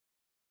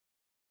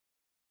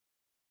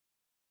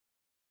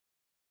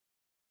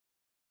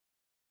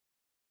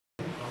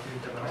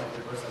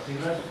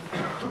siglas,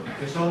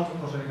 que son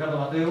José Ricardo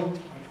Mateu,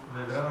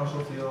 veterano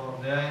socio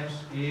de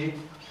AEMS y,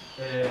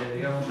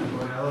 digamos, el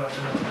coordinador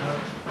nacional,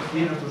 y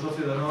nuestro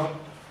socio de honor,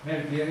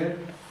 Mel Plieger,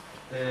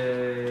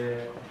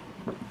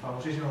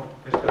 famosísimo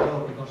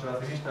pescador y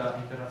conservacionista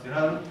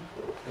internacional,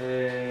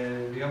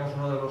 digamos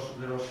uno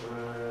de los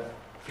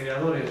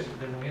creadores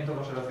del movimiento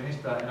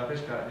conservacionista en la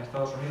pesca en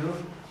Estados Unidos,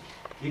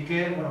 y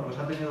que, bueno, pues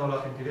ha tenido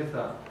la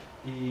gentileza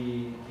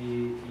y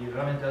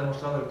realmente ha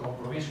demostrado el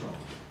compromiso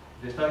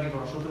de estar aquí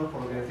con nosotros,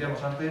 por lo que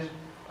decíamos antes,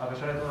 a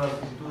pesar de todas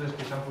las vicisitudes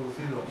que se han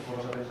producido por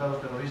los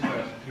atentados terroristas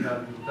y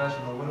las dificultades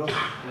en los vuelos,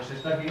 pues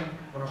está aquí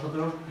con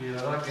nosotros, y de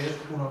verdad que es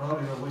un honor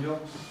y un orgullo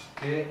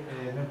que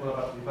me pueda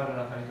participar en el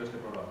lanzamiento de este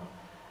programa.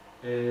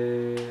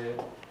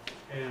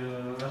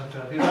 Las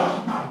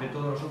expectativas de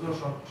todos nosotros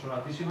son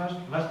altísimas.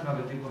 Lástima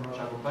que el tiempo no nos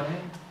acompañe,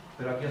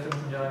 pero aquí hacemos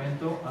un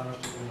llamamiento a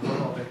nuestros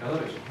como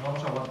pescadores. No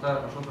vamos a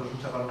aguantar nosotros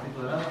un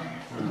chaparroncito de nada,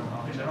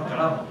 aunque se nos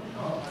calamos,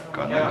 ¿no?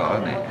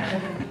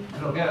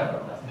 Es lo que haga.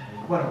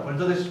 Bueno, pues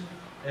entonces,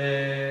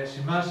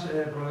 sin más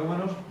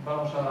prolegómenos,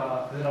 vamos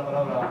a ceder la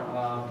palabra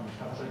a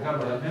José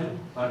Ricardo y a Mel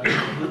para que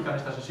introduzcan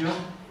esta sesión.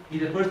 Y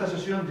después de esta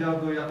sesión ya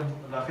os doy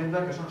la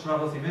agenda, que son las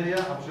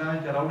 12:30,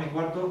 aproximadamente a la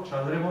 1:15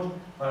 saldremos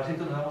para el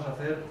sitio donde vamos a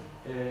hacer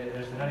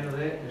el escenario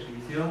de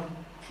exhibición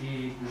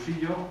y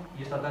cursillo,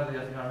 y esta tarde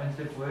ya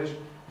finalmente pues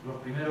las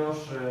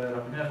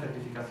primeras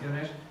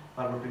certificaciones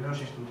para los primeros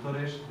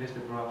instructores de este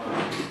programa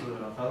de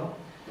Lanzado,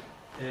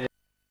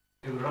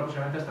 que durará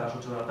aproximadamente hasta las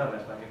 8 de la tarde,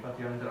 hasta que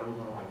prácticamente el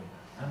alumno lo permita.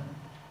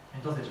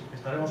 Entonces,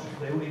 estaremos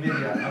de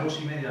 1:30 a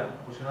 2:30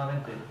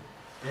 aproximadamente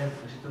en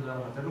el sitio donde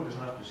vamos a hacerlo, que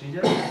son las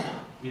presillas.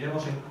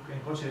 Iremos en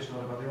coches,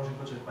 nos repartiremos en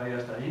coches para ir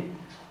hasta allí.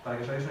 Para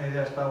que os hagáis una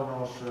idea, está a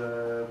unos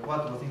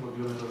 4 o 5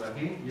 kilómetros de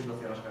aquí, yendo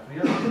hacia las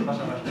Castrillas. Se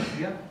pasa la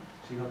Castrillas,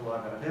 sigue toda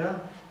la carretera,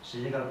 se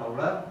llega al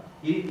Paular,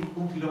 y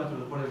 1 kilómetro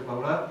después del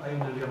Paular hay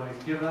un desvío a la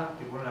izquierda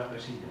que pone las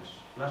presillas.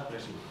 Las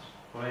presillas.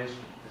 Por ahí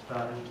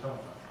está muy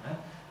fácil.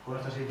 Con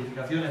nuestras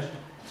identificaciones,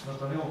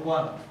 nuestro amigo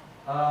Juan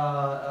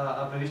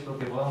ha previsto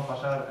que podamos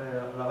pasar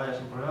la valla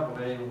sin problema,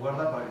 porque hay un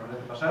guarda para que nos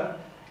deje pasar.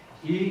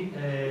 Y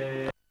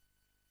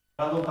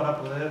para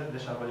poder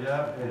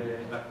desarrollar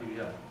la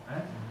actividad.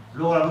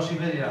 Luego a las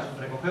 2:30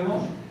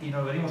 recogemos y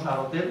nos venimos al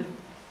hotel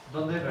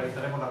donde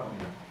realizaremos la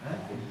comida.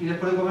 Y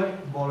después de comer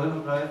volvemos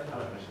otra vez a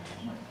las presillas.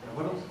 ¿De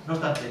acuerdo? No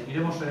obstante,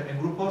 iremos en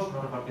grupos,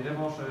 nos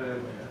repartiremos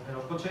en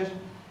los coches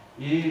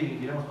y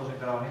iremos todos en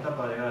caravanita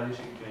para llegar allí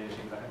sin que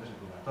la gente se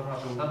pierda. Estamos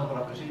preguntando por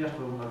las presillas,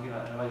 todo el mundo aquí en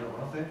el Valle lo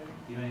conoce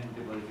y no hay ningún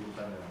tipo de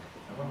dificultad en el Valle.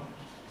 ¿De acuerdo?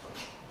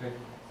 Okay.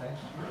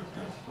 Thanks.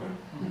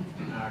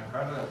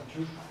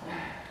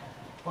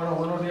 Bueno,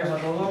 buenos días a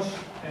todos.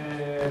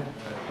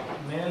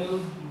 Mel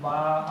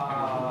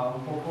va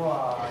un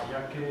poco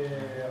ya que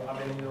ha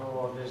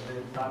venido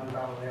desde tan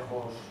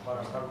lejos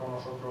para estar con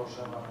nosotros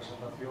en la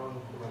presentación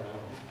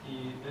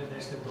y desde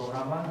este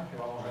programa, que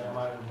vamos a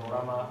llamar el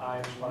programa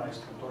AEMS para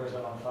instructores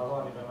de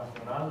lanzado a nivel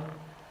nacional.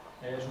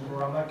 Es un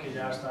programa que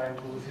ya está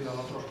introducido en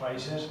otros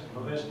países,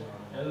 entonces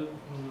él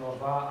nos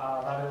va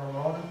a dar el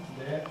honor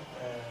de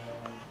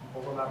un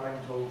poco dar la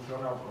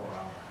introducción al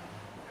programa.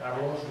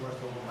 Carlos,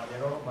 nuestro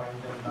compañero, va a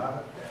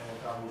intentar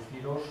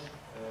traduciros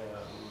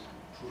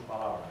sus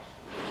palabras.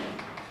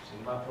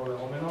 Sin más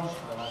prolegómenos,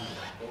 adelante.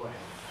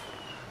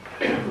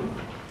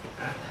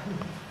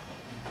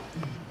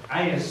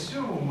 I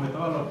assume with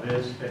all of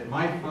this that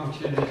my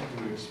function is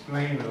to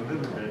explain a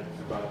little bit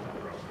about the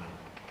program.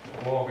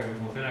 Supongo que mi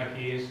función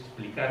aquí es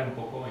explicar un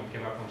poco en qué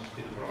va a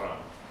consistir el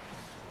programa.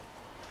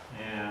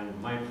 And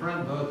my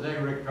friend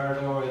Jose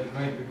Ricardo is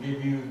going to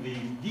give you the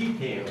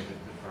details of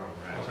the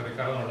program. José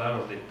Ricardo nos da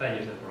los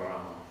detalles del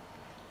programa.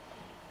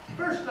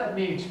 First, let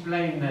me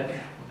explain that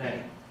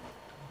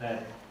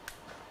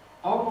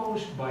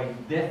almost by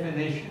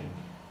definition,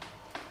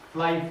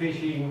 fly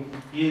fishing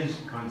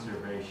is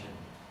conservation.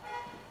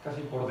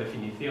 Casi por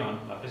definición,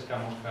 la pesca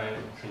mosca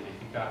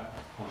significa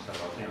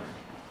conservación.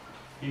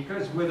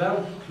 Because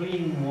without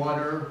clean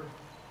water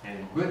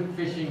and good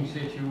fishing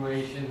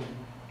situation,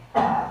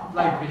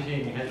 fly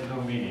fishing has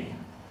no meaning.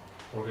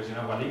 Porque sin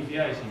agua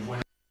limpia y sin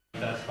buenas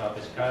condiciones para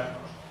pescar,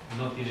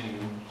 no tiene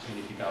ningún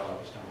significado la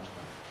pesca mosca.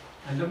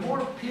 And the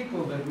more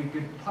people that we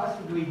could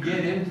possibly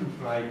get into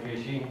fly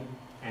fishing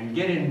and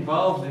get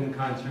involved in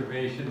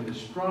conservation, the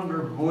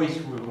stronger voice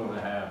we will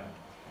have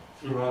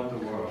throughout the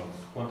world.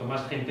 Cuanto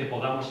más gente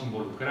podamos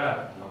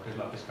involucrar en lo que es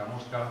la pesca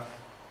mosca,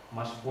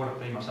 más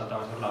fuerte y más alta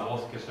va a ser la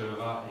voz que se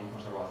oiga en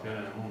conservación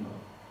en el mundo.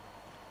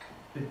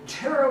 The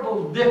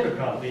terrible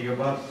difficulty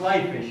about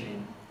fly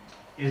fishing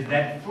is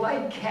that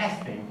fly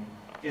casting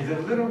is a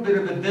little bit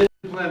of a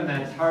discipline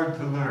that's hard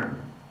to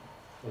learn.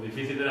 Lo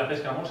difícil de la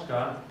pesca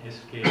mosca es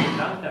que el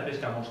lance a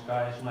pesca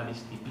mosca es una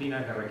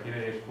disciplina que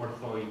requiere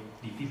esfuerzo y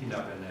difícil de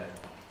aprender,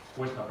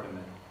 cuesta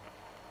aprender.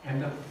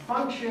 And the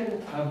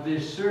function of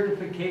this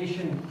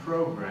certification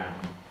program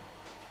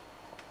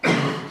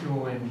is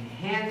to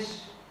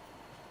enhance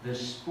the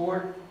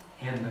sport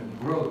and the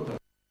growth of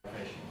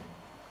fishing.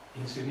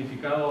 El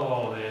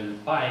significado del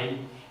PAIL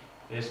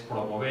es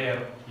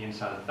promover y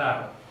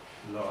ensalzar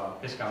la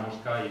pesca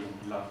mosca y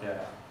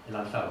el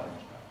lanzado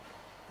mosca.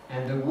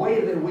 And the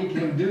way that we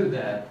can do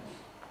that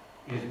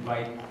is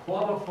by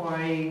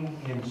qualifying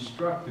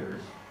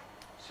instructors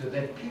so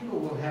that people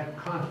will have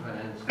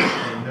confidence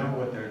that they know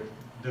what they're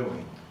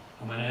doing.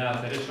 Una manera de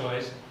hacer eso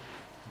es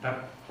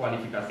dar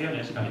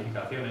calificaciones,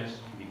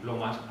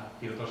 diplomas a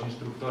ciertos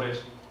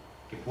instructores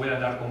que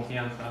puedan dar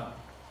confianza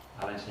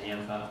a la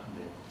enseñanza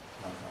de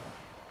Lanzado.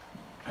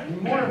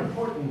 And more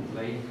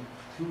importantly,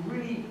 to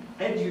really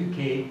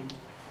educate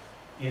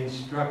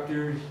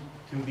instructors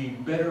to be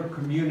better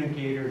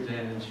communicators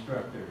and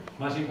instructors.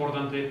 Más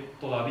importante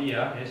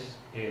todavía es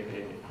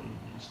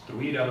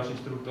instruir a los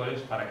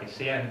instructores para que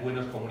sean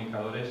buenos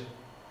comunicadores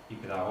y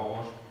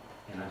pedagogos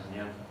en la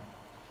enseñanza.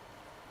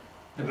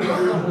 The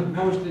problem with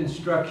most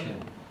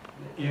instruction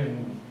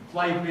in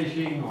fly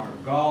fishing or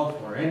golf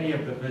or any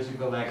of the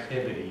physical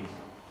activities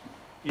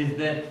is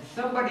that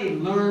somebody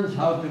learns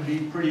how to be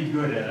pretty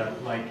good at a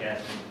fly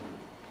casting,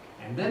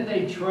 and then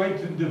they try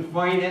to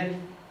define it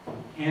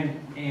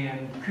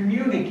and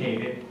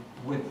communicate it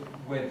with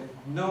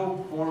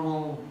no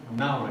formal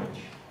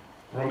knowledge.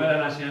 El problema de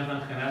la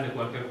enseñanza en general de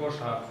cualquier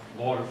cosa,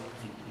 golf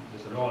y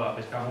desde luego la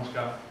pesca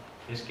mosca,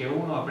 es que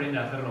uno aprende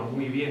a hacerlo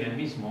muy bien él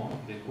mismo,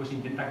 después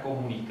intenta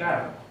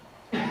comunicar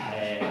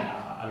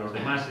a los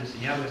demás,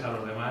 enseñarles a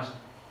los demás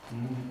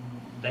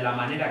de la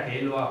manera que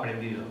él lo ha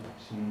aprendido,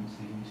 sin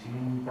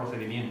un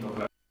procedimiento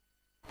claro.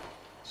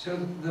 So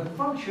the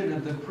function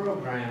of the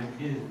program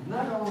is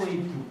not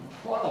only to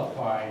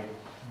qualify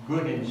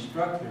good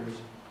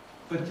instructors,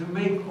 but to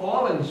make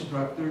all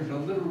instructors a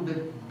little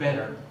bit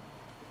better.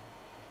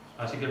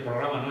 Así que el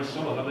programa no es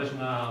solo darles un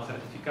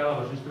certificado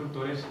a los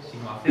instructores,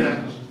 sino hacer a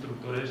estos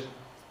instructores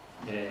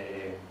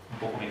un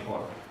poco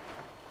mejor.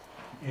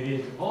 It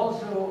is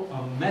also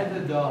a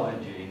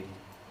methodology.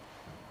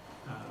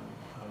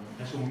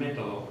 Es un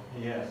método.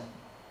 Yes.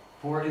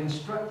 For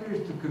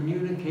instructors to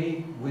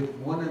communicate with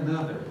one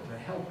another, to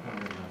help one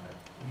another.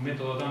 Un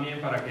método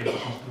también para que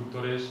los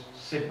instructores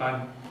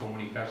sepan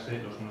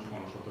comunicarse los unos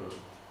con los otros.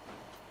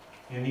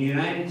 In the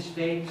United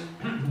States,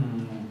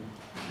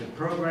 the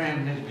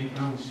program has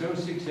become so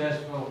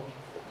successful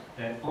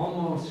that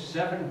almost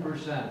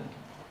 7%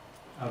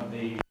 of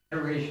the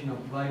Federation of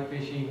Fly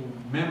Fishing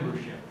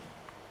membership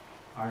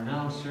are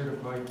now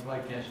certified fly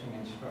casting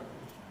instructors.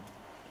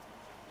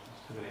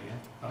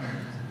 El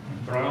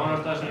programa en los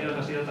Estados Unidos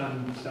ha sido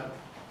tan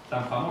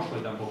famoso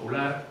y tan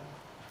popular.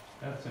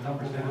 7%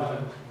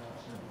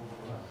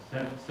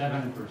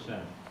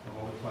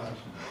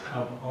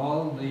 of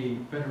all the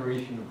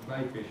Federation of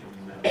Fly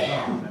Fishermen,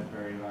 that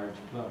very large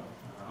club,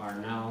 are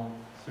now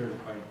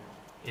certified.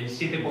 El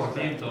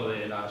 7%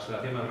 de la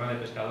asociación más grande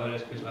de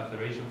pescadores, que es la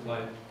Federation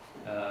Fly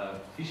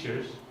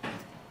Fishers,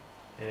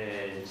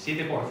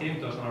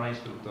 7% son ahora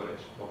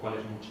instructores, lo cual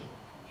es mucho.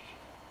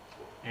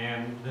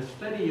 And the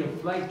study of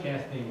fly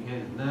casting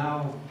has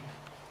now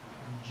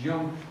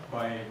jumped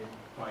by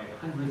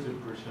hundreds of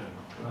percent.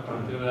 A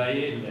partir de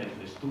ahí, el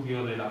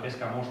estudio de la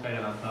pesca mosca y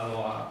de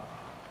lanzado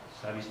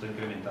se ha visto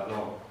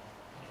incrementado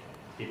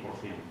 100%.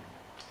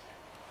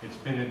 It's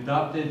been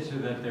adopted so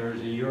that there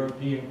is a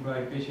European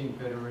Fly Fishing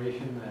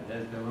Federation that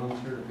has their own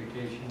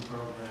certification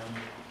program.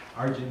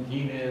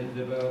 Argentina has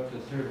developed a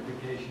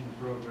certification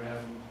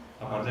program.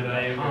 A partir de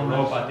ahí,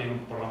 Europa tiene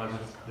un programa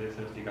de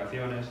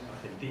certificaciones,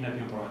 Argentina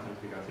tiene un programa de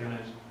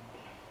certificaciones.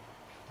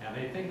 And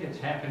I think it's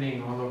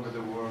happening all over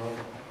the world.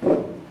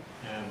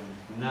 And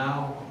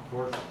now, of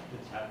course,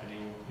 it's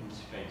happening in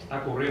Spain.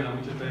 Está ocurriendo en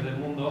muchos países del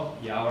mundo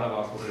y ahora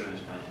va a ocurrir en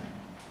España.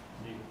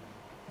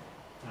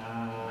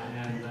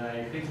 And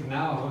I think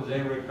now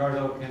Jose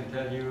Ricardo can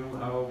tell you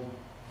how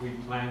we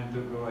plan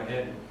to go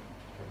ahead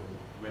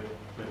with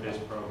this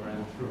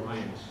program through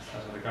AEMS.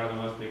 José Ricardo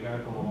nos va a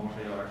explicar cómo vamos a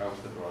llevar a cabo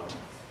este programa.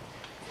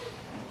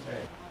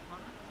 Okay.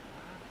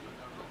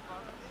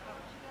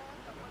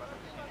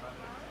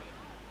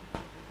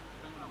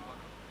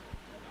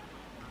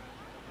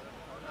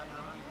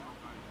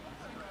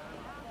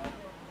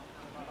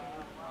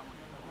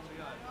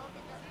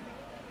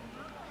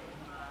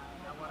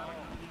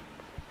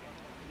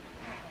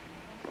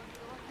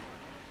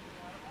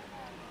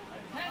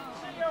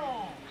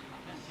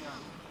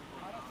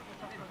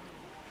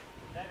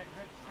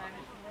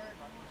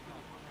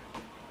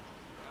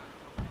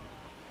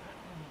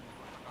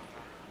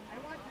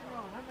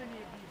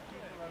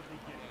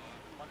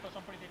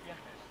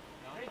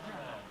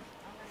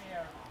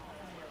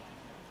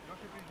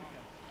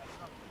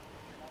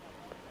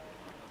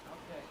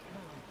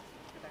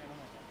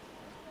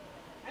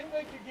 I'm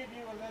going to give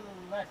you a little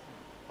lesson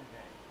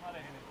today.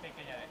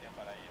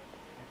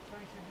 It's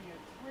going to be a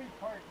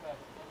three-part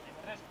lesson.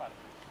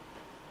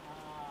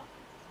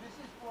 This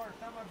is for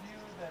some of you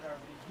that are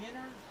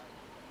beginners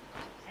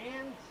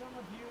and some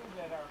of you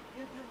that are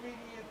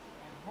intermediate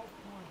and hope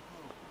to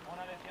improve.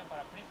 Una lección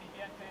para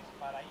principiantes,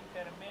 para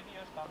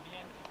intermedios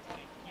también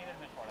que quieren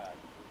mejorar.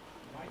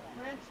 My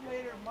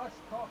translator must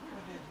talk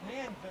with his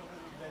hands a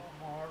little bit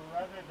more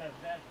rather than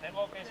that.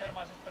 Tengo que ser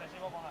más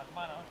expresivo con las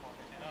manos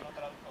porque si no, no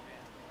traduzco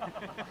bien. I'm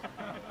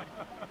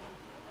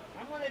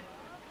going to...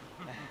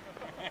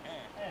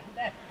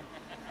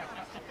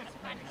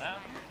 ¿Ah?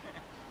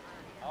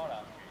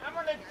 Ahora.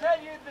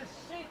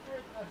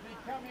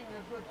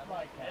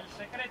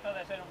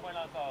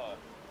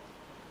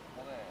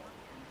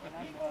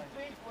 People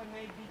think when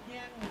they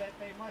begin that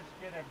they must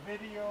get a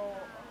video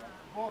or a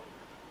book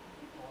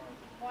or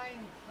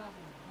find some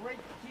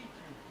great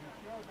teacher to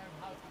show them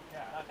how to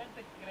cast. La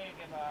gente cree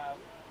que para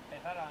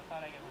empezar a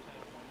lanzar hay que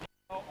conseguir un buen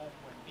libro o un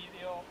buen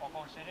vídeo o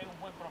conseguir un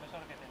buen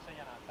profesor que te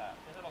enseñe a lanzar.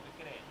 Eso es lo que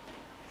creen.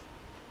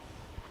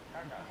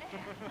 Caca.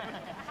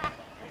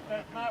 It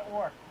does not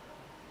work.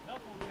 No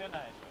funciona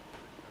eso.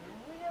 The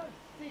real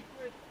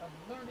secret of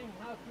learning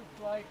how to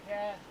fly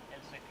cast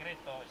El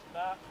secreto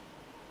está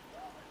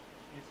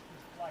is to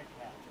fly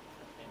cast.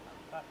 en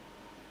lanzar.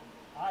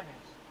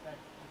 Honest,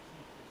 that's the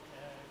secret.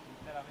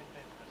 Sinceramente,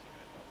 este es el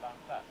secreto.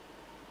 Lanzar.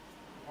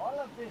 All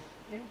of this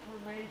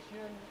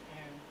information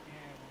and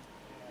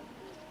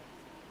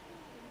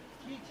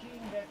teaching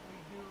that we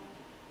do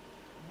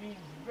means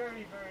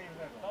very, very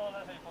little.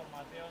 Toda esa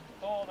información,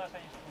 toda esa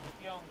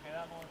instrucción que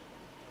damos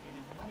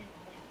tiene muy,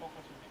 muy poco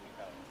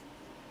significado.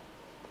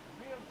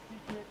 The real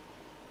secret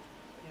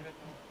is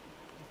to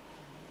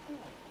do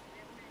it.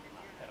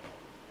 Hacerlo.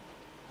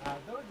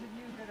 Those of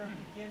you that are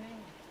beginning,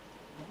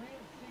 the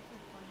real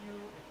secret for you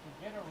is to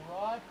get a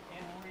rod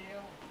and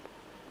reel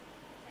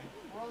and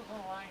throw the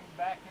line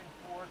back and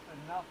forth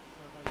enough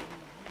so that you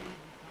really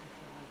become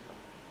familiar.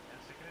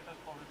 El secreto es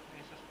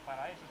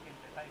para esos que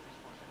empezáis es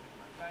conseguir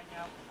una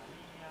caña, una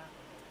línea,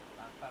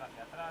 lanzar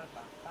hacia atrás,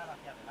 lanzar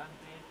hacia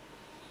adelante,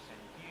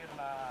 sentir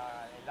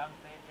el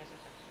lance. Ese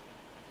es el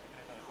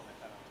secreto de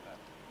comenzar a lanzar.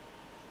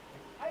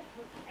 If I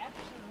could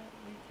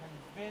absolutely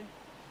convince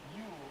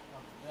you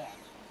of that,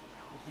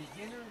 the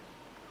beginners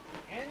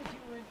and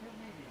you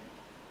intermediates,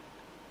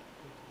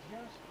 to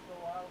just go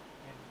out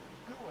and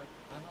do it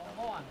on a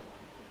lawn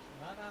like this,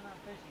 not on a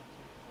fishing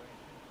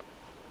situation,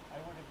 I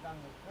would have done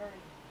the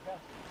very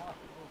best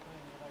possible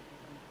thing that I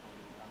could do for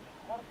you. La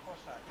mejor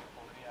cosa que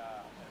podría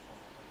hacer por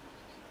vosotros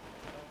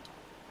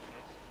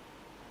es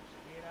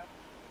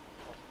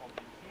os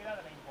convenciera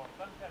de la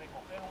importancia de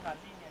coger una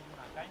línea y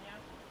una caña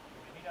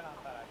y venir a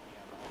lanzar aquí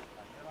a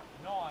la hierba,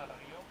 no al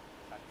río,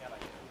 aquí a la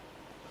hierba.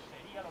 Eso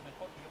sería lo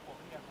mejor que yo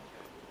podría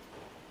conseguir.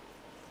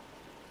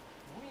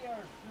 We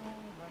are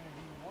soon going to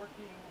be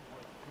working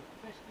with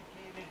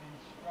sophisticated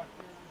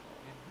instructors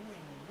and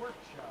doing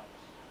workshops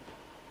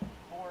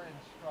for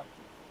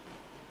instructors.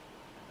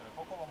 Dentro de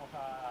poco vamos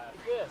a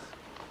This.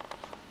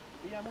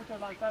 ir a muchos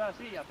lanzar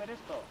así, hacer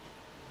esto.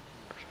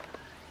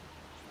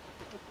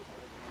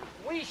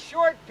 We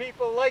short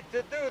people like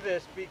to do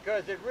this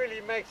because it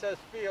really makes us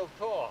feel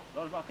tall.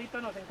 Los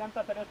bajitos nos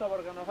encanta hacer esto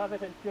porque nos hace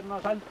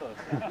sentirnos altos.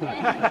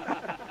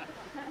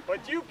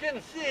 But you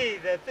can see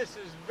that this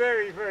is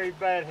very, very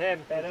bad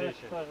hand Pero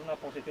position. esto es una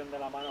posición de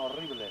la mano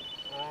horrible.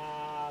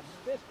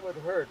 This would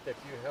hurt if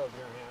you held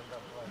your hand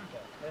up like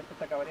that. Esto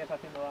te acabarías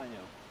haciendo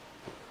daño.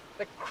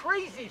 The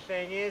crazy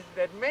thing is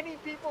that many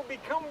people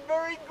become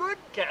very good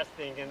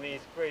casting in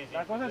these crazy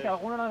La cosa es que positions.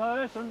 algunos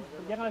lanzadores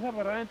llegan a ser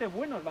realmente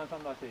buenos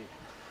lanzando así.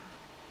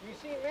 You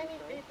see many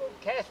people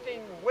casting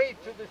way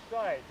to the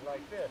side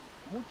like this.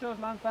 Muchos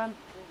lanzan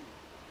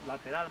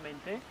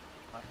lateralmente,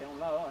 hacia un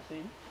lado,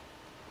 así.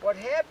 What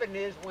happened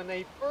is when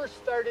they first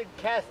started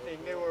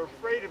casting, they were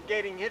afraid of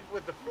getting hit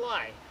with the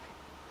fly.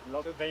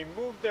 Lo, So they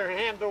moved their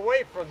hand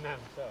away from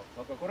themselves.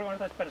 lo que ocurre con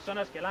estas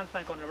personas que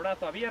lanzan con el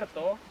brazo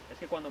abierto es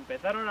que cuando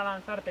empezaron a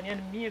lanzar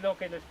tenían miedo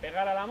que les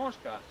pegara la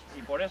mosca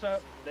y por eso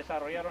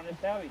desarrollaron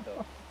este hábito.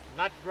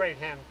 Not great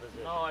hand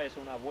position. No es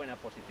una buena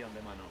posición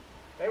de mano.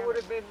 They would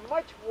have been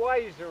much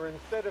wiser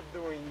instead of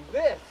doing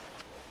this.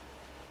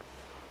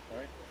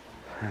 Sorry?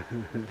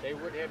 They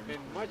would have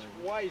been much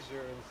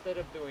wiser instead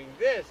of doing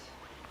this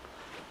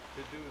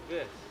to do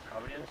this.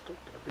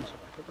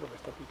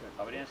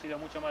 Habrían sido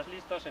mucho más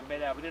listos en vez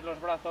de abrir los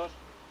brazos,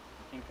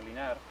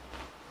 inclinar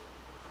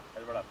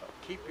el brazo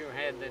Keep your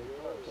hand in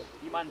close.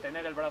 y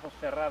mantener el brazo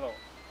cerrado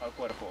al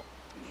cuerpo.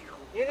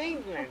 In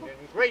England,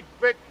 in Great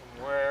Britain,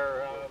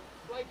 where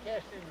fly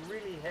casting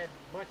really had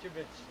much of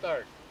its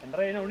start, En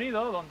Reino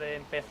Unido, donde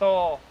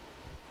empezó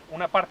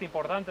una parte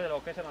importante de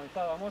lo que es el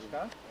lanzado a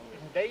mosca,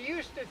 they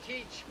used to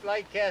teach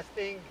fly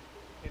casting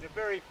in a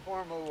very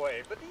formal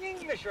way, but the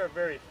English are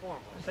very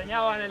formal.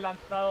 enseñaban el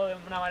lanzado de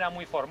una manera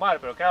muy formal,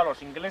 pero claro,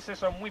 los ingleses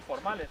son muy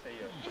formales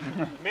ellos.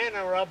 Men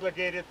are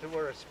obligated to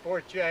wear a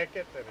sport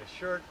jacket and a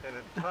shirt and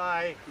a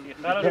tie.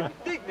 Fijaros Give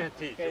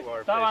dignity que to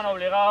our estaban fishing.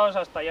 obligados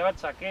hasta llevar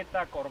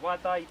chaqueta,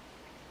 corbata y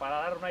para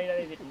dar un aire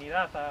de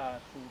dignidad a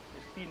su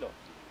estilo.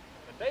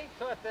 And they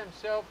taught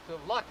themselves to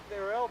lock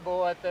their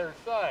elbow at their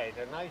side,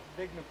 a nice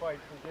dignified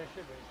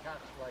position and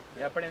cast like Y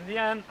that.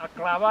 aprendían a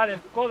clavar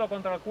el codo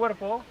contra el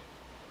cuerpo.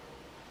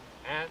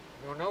 And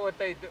you know what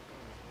they do?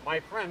 My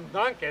friend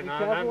Duncan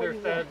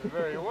understands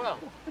very well.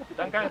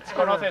 Duncan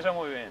conoce eso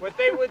muy bien. What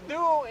they would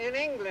do in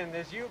England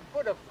is you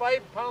put a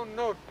 5-pound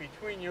note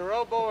between your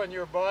elbow and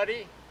your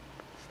body,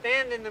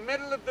 stand in the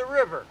middle of the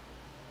river,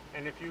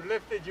 and if you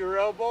lifted your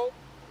elbow,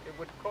 it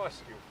would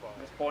cost you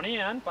 5. Les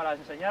ponían, para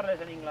enseñarles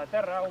en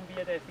Inglaterra, un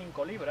billete de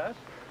 5 libras,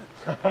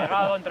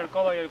 pegado entre el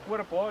codo y el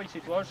cuerpo, y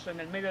situados en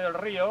el medio del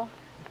río,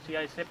 si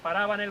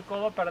separaban el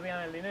codo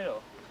perdían el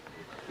dinero.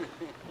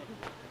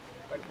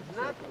 But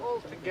not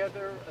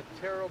altogether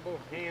a terrible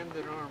hand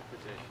and arm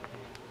position.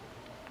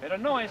 Pero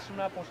no es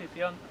una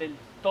posición del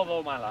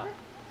todo mala.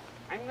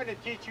 I'm going to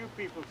teach you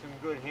people some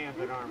good hand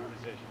and arm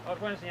positions. Os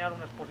voy a enseñar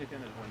unas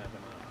posiciones buenas de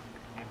mano.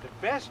 And the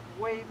best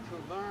way to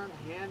learn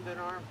hand and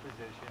arm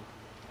position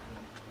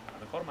La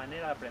mejor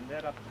manera de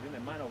aprender la posición de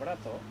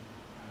mano-brazo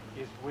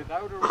is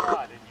without a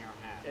rod in your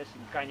hand. es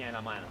sin caña en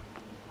la mano.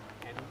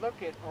 And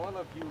look at all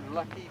of you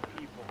lucky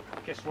people.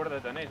 Qué suerte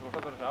tenéis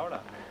vosotros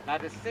ahora.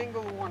 Not a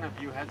single one of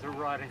you has a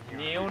rod in your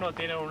Ni hand. uno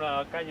tiene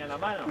una caña en la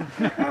mano.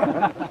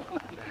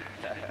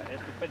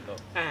 Estupendo.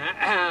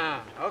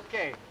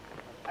 Okay.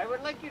 I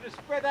would like you to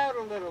spread out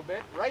a little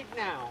bit right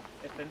now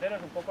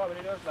Extenderos un poco,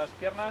 abriros las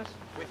piernas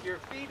with your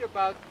feet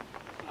about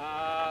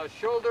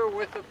shoulder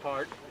width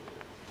apart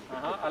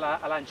a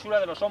la anchura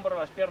de los hombros,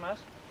 las piernas,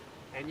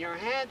 and your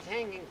hands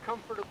hanging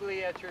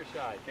comfortably at your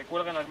side. que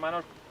cuelguen las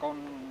manos con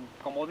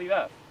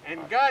comodidad. And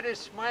God is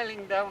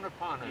smiling down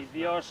upon Y us.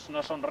 Dios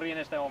nos sonríe en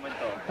este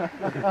momento.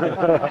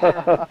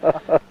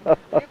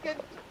 You can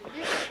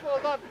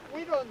fold up.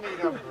 We don't need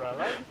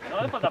umbrellas. No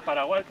hace falta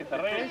paraguas que te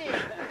rees.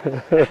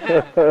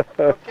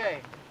 Okay.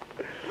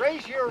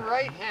 Raise your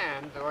right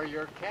hand or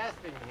your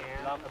casting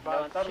hand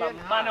about Levantar la chin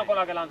mano con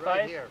la que high, lanzáis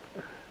right here.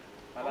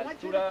 a I la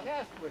want you to altura.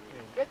 cast with me.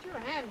 Get your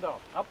hand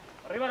up. Up,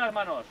 arriba las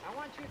manos. I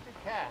want you to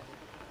cast.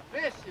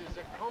 This is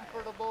a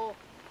comfortable,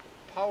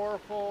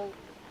 powerful,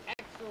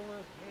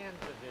 excellent hand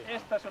position.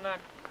 Esta es una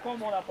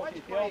cómoda Watch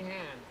my posición,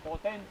 hand.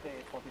 potente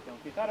posición.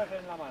 Fijaros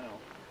en la mano.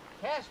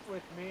 Cast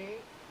with me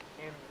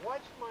and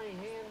watch my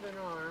hand and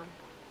arm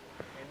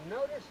and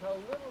notice how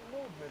little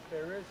movement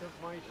there is of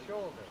my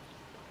shoulder.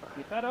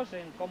 Fijaros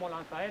en cómo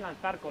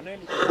lanzar con él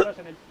y fijaros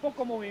en el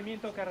poco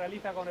movimiento que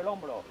realiza con el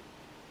hombro.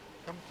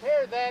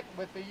 Compare that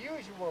with the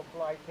usual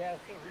fly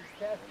caster who's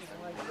casting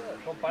like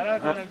this. Comparar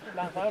con el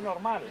lanzador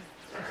normal.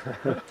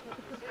 See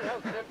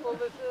how simple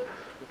this is?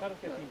 Fijaros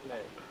qué simple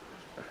es.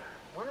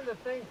 One of the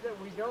things that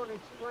we don't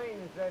explain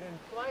is that in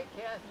fly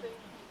casting,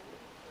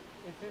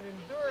 it's an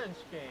endurance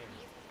game.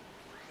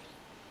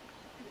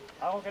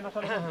 Algo que no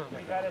solemos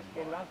explicar es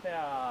que el lance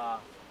a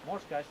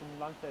mosca es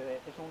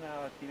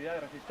una actividad de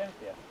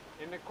resistencia.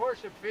 In the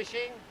course of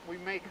fishing, we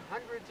make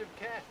hundreds of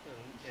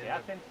castings. Se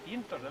hacen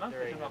cientos de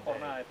lances en una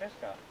jornada de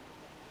pesca.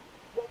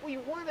 What we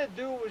want to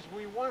do is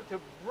we want to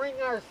bring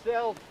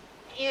ourselves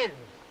in.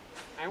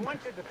 I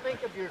want you to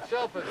think of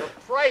yourself as a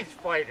prize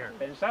fighter.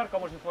 Pensar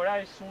como si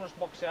fuerais unos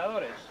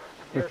boxeadores.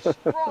 You're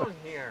strong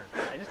here,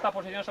 En esta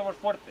posición somos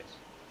fuertes.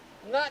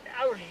 not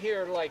out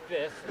here like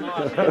this. No,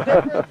 See así. the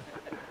difference?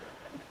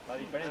 La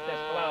diferencia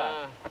es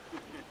clara.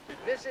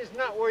 This is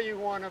not where you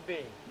want to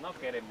be. No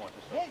queremos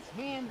eso. His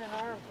hand and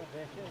arm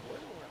position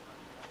is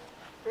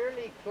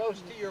fairly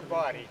close to your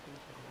body.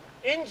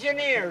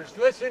 Engineers,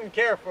 listen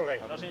carefully.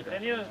 Los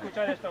ingenieros,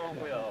 escuchad esto con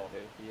cuidado.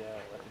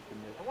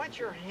 I want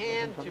your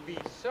hand to be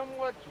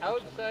somewhat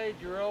outside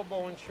your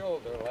elbow and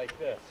shoulder, like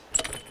this.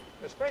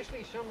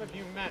 Especially some of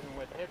you men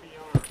with heavy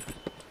arms.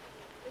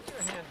 Get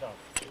your hand up.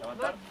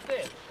 Levantar, Not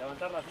this.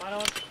 levantar las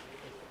manos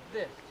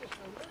This. Just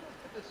a little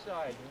to the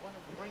side. You want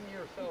to bring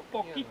yourself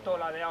un poquito in.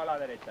 ladeado a la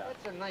derecha.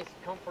 That's a nice,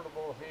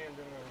 comfortable hand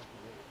and arm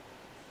position.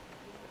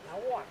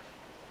 Now watch.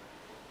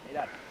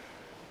 Mirad,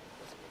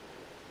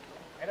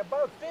 At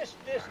about this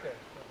distance,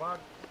 about,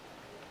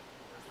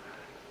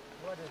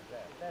 what is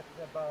that?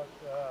 That's about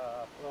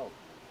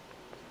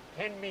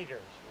 10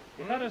 meters.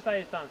 fijaros esta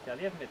distancia,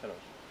 10 metros.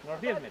 Unos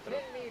 10 About metros.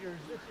 10 meters,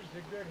 this is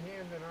a good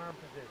hand and arm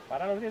position.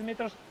 Para los 10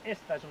 metros,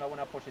 esta es una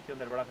buena posición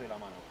del brazo y la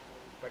mano.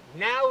 But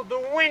now the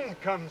wind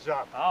comes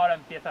up. Ahora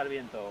empieza el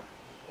viento.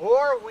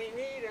 Or we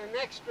need an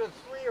extra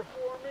 3 or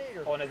 4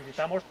 meters. O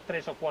necesitamos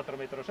 3 o 4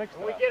 metros When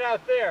we extra. get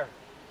out there,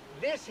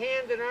 this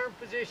hand and arm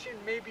position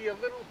may be a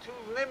little too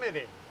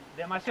limiting.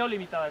 Demasiado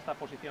limitada esta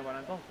posición para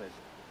entonces.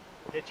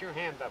 Get your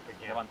hand up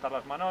again. Levantar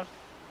las manos,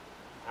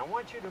 I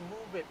want you to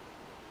move it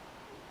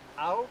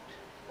out,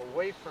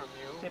 away from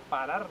you,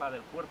 separarla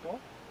del cuerpo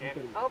and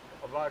up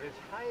about as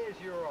high as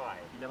your eye.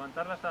 y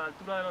levantarla hasta la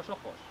altura de los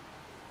ojos.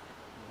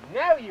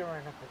 Now you're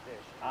in a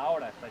position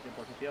Ahora estáis en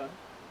posición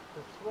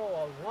to throw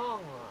a long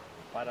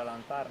line. para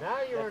lanzar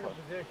Now you're in a lejos.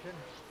 position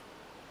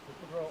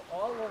to throw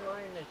all the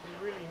line that you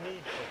really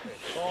need for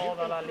fishing.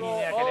 Toda You la can throw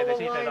línea que all the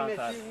necesites line lanzar.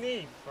 that you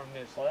need from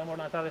this Podemos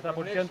lanzar de esta hand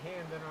posición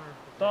and arm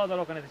position. todo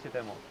lo que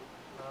necesitemos.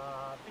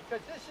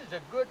 Because this is a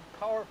good,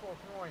 powerful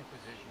throwing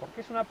position.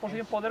 Porque es una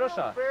posición It's still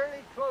poderosa.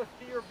 fairly close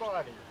to your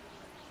body.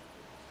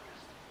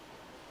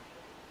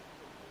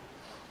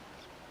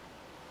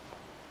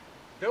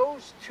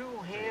 Those two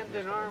hand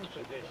and arm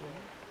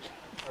positions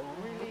are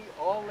really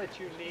all that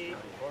you need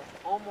for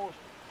almost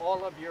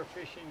all of your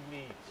fishing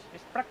needs.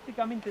 Es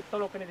prácticamente todo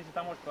lo que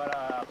necesitamos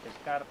para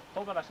pescar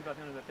todas las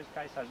situaciones de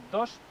pesca, esas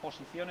dos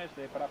posiciones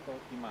de brazo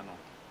y mano.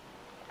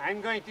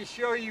 I'm going to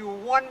show you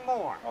one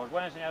more. Os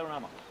voy a enseñar una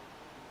más.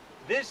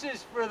 This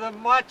is for the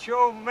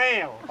macho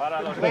male.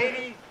 Para los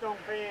Ladies, don't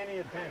pay any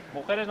attention.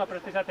 mujeres, no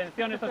prestéis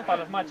atención, esto es para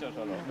los machos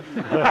solo.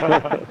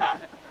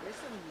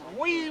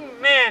 We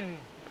men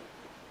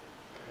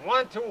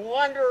want to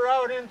wander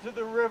out into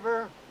the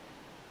river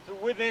to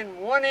within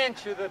 1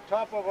 inch of the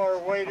top of our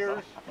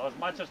waders. Los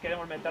machos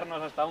queremos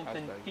meternos hasta 1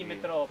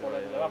 centímetro por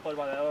debajo del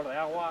vadeador de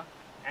agua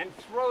And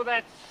throw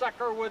that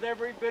sucker with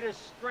every bit of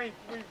strength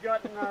we've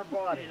got in our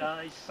body.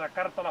 y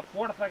sacar toda la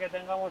fuerza que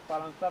tengamos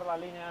para lanzar la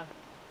línea.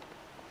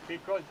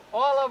 Because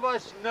all of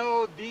us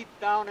know deep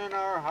down in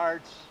our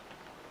hearts,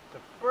 the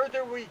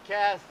further we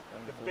cast,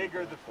 the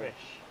bigger the fish.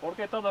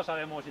 Porque todos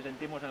sabemos y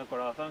sentimos en el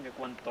corazón que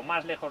cuanto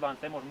más lejos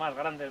lancemos, más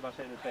grande va a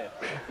ser el pez.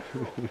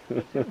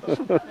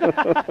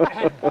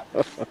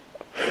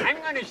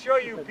 I'm going to show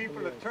you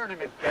people at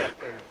tournament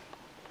casters,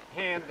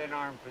 hand and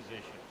arm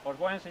position. Os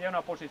voy a enseñar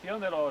una posición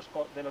de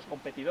los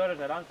competidores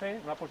de lance,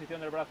 una posición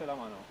del brazo y la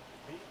mano.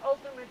 The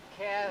ultimate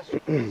cast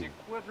is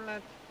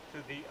equivalent to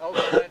the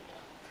ultimate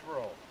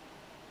throw.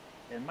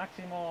 El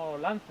máximo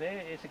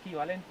lance es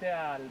equivalente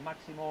al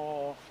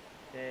máximo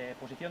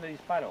posición de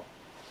disparo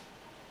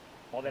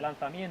o de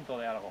lanzamiento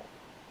de algo.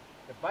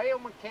 The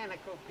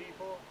biomechanical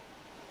people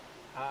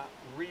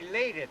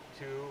relate it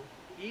to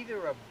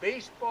either a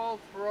baseball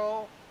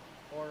throw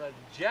or a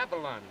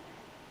javelin.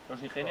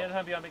 Los ingenieros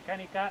en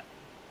biomecánica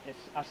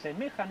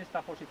asemejan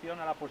esta posición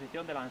a la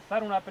posición de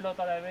lanzar una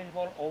pelota de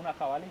béisbol o una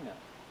jabalina.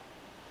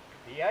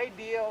 The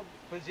ideal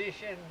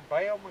position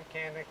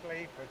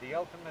biomechanically for the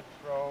ultimate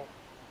throw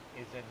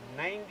is a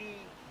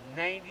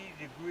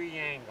 90-degree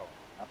angle.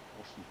 La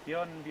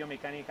posición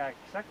biomecánica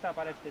exacta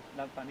para este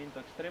lanzamiento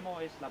extremo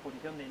es la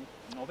posición de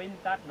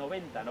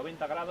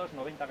 90 grados.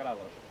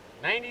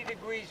 90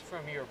 degrees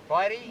from your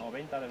body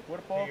 90 del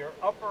cuerpo, to your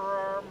upper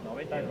arm,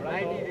 90 del and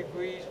brazo, 90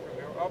 degrees from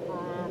your upper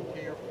arm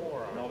to your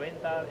forearm.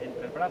 90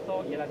 entre el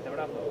brazo y el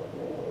antebrazo.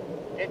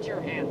 Get your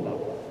hand up.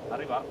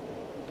 Arriba.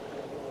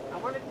 I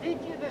want to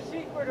teach you the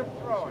secret of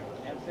throwing.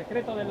 El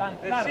secreto de The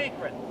lanzar.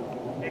 secret.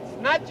 It's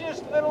not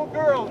just little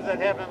girls that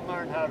haven't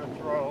learned how to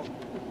throw.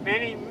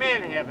 Many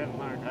men haven't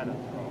learned how to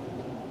throw.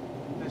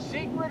 The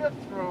secret of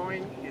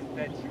throwing is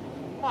that you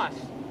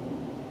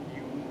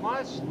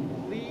must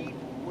lead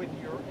with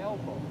your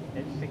elbow.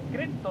 El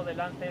secreto del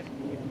lance es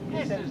que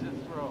This es is el a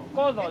throw.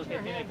 codo el Get que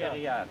your tiene hand que up.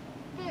 guiar.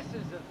 This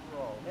is a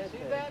throw. This See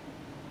is- that?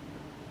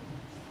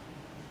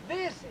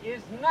 This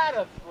is not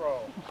a throw.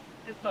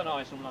 Esto no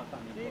es un See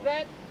lanzamiento.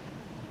 that?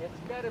 It's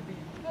got to be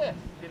this.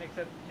 Tiene que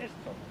ser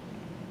esto.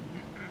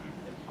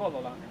 El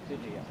codo que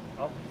guía.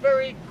 A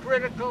very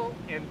critical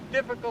and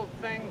difficult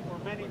thing for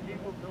many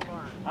people to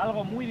learn.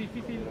 Algo muy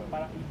difícil,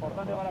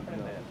 importante para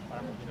aprender,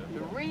 para muchos.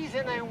 The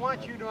reason I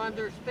want you to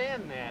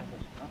understand that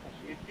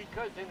is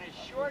because in a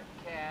short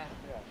cast,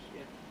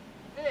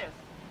 it's this,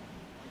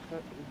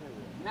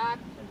 not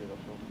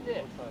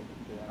this.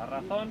 La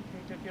razón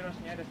que quiero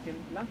enseñar es que en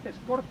lances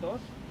cortos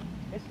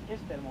es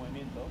este el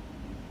movimiento,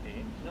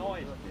 no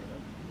este.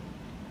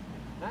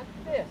 Not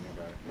this.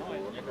 No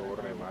este.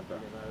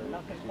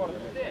 Lances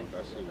cortos. This.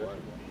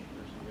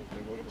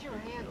 Get your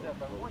hands up.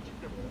 I want you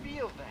to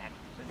feel that.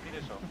 Sentir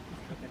eso.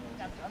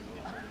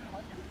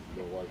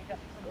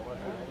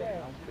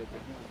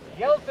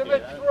 The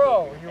ultimate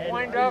throw. You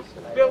wind up,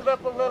 build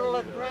up a little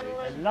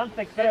adrenaline. El lance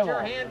Get extremo.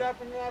 your hand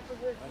up in that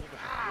position.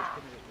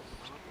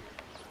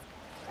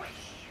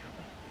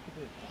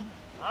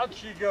 Out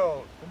she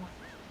goes.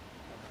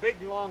 Big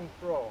long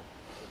throw.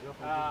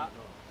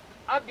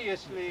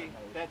 Obviously,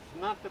 that's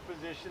not the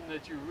position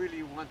that you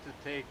really want to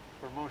take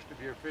for most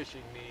of your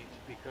fishing needs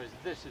because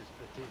this is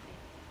fatiguing.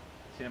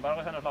 Sin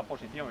embargo, esa no es la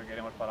posición que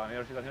queremos para la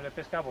mayor situación de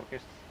pesca porque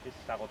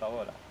es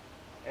agotadora.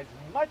 As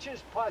much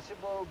as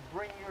possible,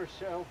 bring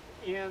yourself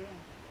in,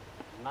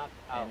 not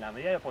out. En la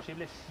medida de lo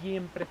posible,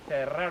 siempre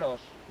cerraros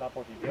la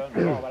posición,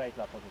 no abráis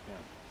la posición.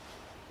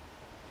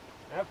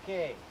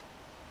 Okay.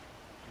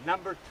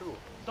 Number 2.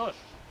 2.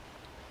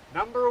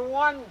 Number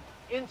 1,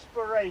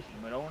 inspiration.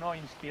 Número 1,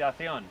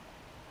 inspiración.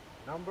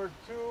 Number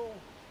 2,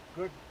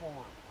 good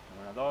form.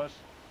 Número 2,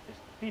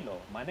 estilo,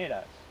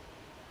 maneras.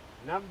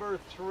 Number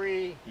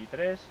 3, Y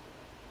 3,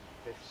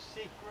 the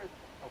secret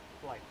of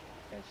flight.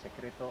 el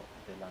secreto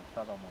del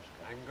lanzado a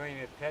mosca. I'm going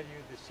to tell you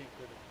the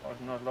secret of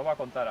flight. Nos lo va a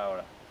contar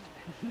ahora.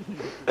 Let me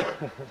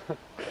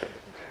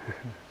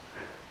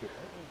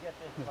get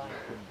this line.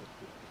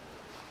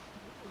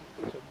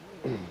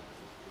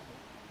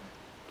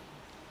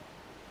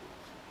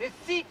 The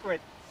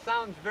secret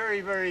sounds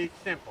very, very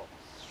simple.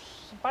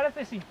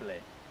 Parece simple,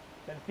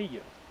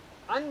 sencillo,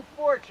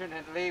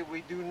 Unfortunately,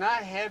 we do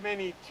not have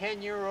any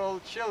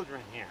 10-year-old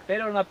children here.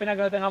 pero es una pena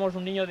que no tengamos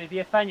un niño de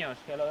 10 años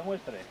que lo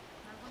demuestre.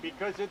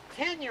 Because a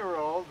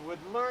 10-year-old would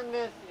learn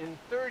this in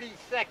 30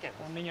 seconds.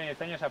 Un niño de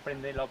 10 años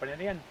lo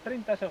aprendería en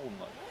 30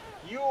 segundos.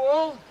 You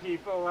old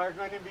people are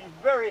going to be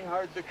very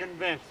hard to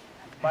convince.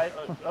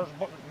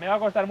 Me va a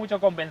costar mucho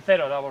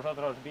convenceros a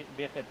vosotros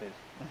viejetes.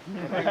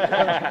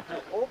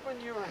 Open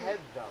your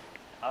heads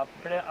up.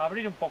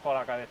 Abrir un poco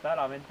la cabeza,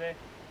 la mente,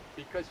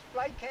 Because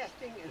fly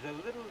casting is a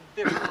little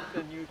different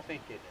than you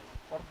think it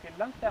is. porque el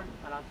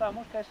lanzada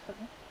mosca es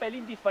un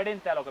pelín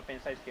diferente a lo que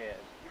pensáis que es.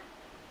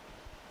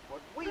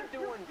 What we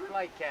do in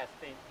fly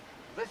casting,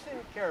 listen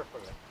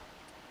carefully,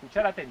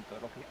 Escuchar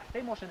atentos, lo que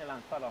hacemos en el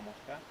lanzado a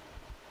mosca,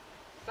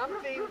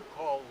 something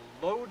called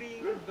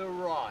loading the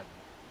rod.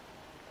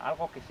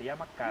 algo que se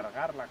llama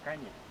cargar la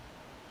caña.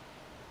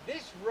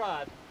 This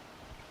rod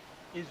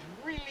is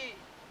really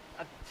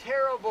a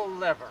terrible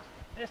lever.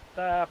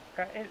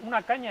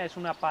 Una caña es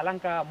una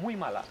palanca muy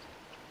mala.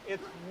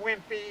 It's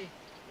wimpy,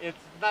 it's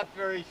not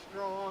very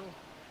strong,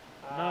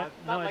 No, it's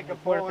no not es like a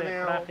muy bow and fuerte,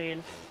 arrow.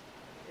 frágil.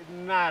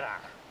 Nada.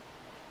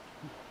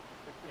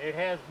 It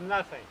has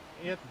nothing.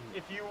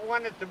 If you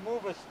wanted to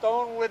move a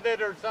stone with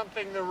it or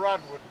something, the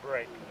rod would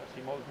break.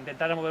 Si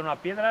intentaras mover una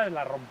piedra,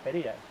 la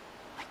romperías.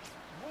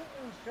 We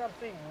do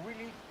something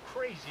really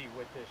crazy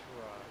with this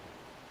rod.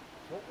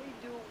 What we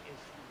do is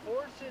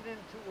force it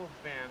into a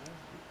bend,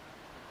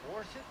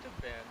 force it to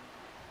bend,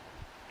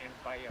 and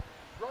by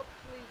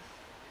abruptly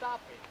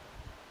stopping,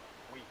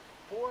 we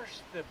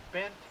force the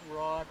bent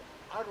rod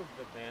out of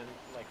the bend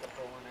like a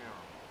bow and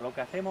arrow. Lo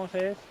que hacemos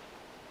es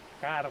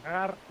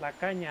cargar la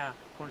caña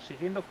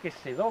consiguiendo que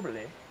se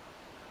doble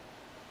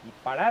y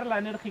pararla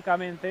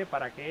enérgicamente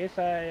para que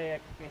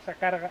esa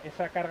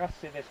carga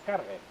se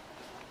descargue.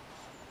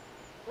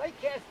 Fly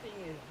casting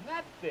is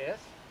not this,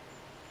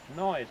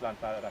 No es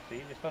lanzadera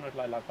así, esto no es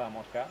la lanzada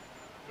mosca.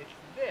 it's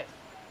this.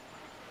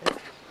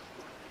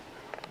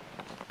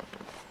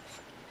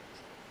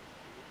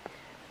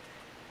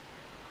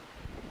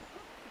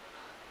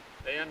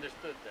 They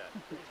understood that.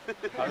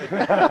 ¿Os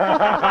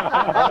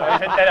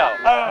habéis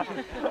enterado?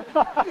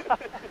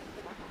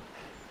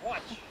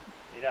 Watch.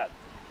 Mirad,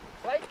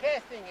 Fly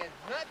casting is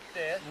not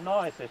this,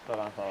 no es esto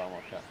lanzada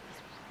mosca.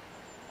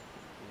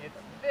 it's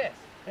this.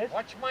 Es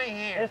Watch my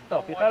hand. esto,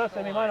 Don't watch fijaros the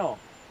en mi line. mano.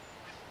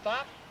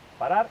 Stop,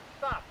 Parar,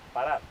 stop,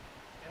 parar.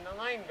 and the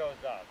line goes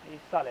out. Y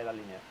sale la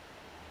línea.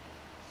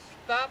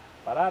 Stop,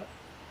 Parar,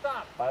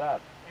 stop, parar.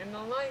 and the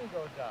line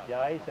goes out. Y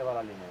ahí se va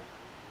la línea.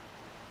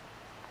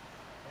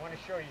 I want to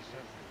show you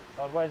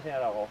something. Os voy a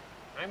enseñar algo.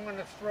 I'm going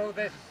to throw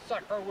this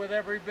sucker with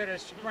every bit of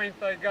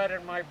strength I got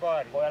in my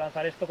body. Voy a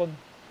lanzar esto con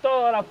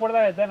toda la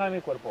fuerza que tenga en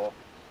mi cuerpo.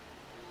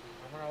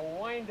 I'm going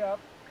to wind up.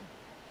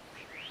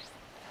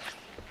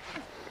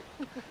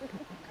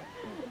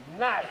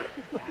 Nada.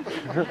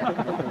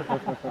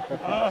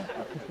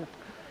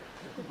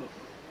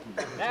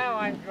 Now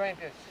I'm going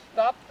to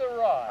stop the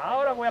rod.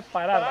 Ahora voy a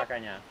parar la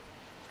caña.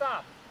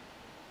 Stop.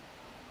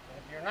 And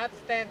if you're not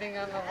standing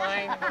on the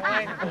line goes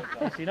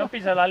Y out. si no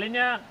pisas la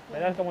línea,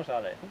 verás cómo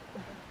sale.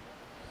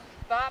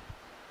 Stop.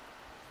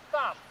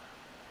 Stop.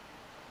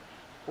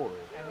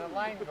 And the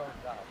line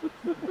goes out.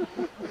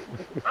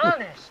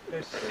 Honest,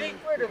 the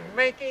secret of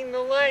making the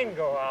line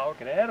go out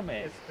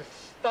Creerme, is to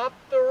stop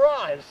the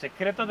rod. el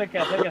secreto de que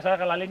hacer que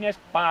salga la línea es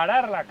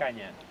parar la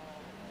caña.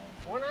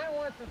 When I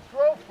want to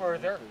throw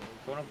further,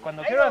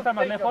 Cuando I quiero don't lanzar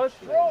más think lejos,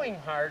 of throwing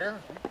harder.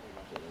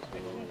 I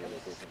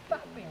think of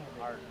stopping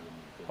harder.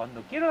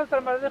 cuando quiero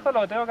lanzar más lejos,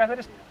 lo que tengo que hacer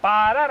es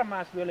parar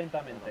más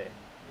violentamente.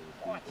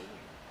 Watch.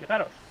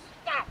 Fijaros,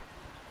 Stop.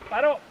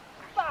 paro,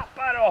 Stop.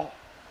 paro,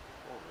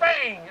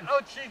 Bang!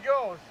 Out she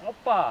goes.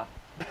 opa.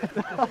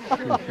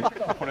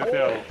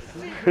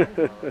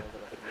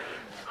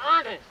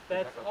 Honest,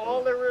 that's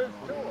all there is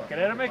to it.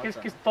 Creerme que es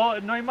que esto,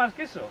 no hay más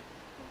que eso.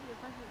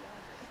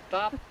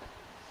 Stop.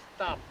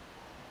 Stop.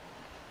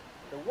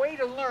 The way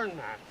to learn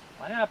that,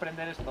 La manera de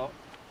aprender esto,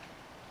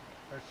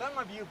 for some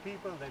of you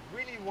people that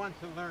really want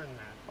to learn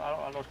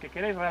that, a los que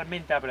queréis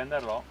realmente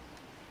aprenderlo,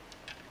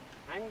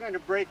 I'm going to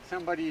break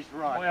somebody's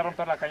rod. voy a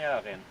romper la caña de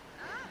alguien.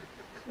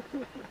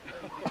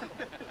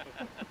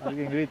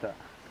 Alguien grita.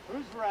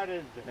 Whose rod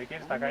is ¿De this?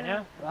 quién esta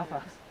caña?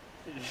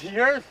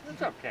 Yours?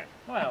 It's okay.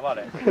 Bueno,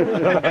 vale.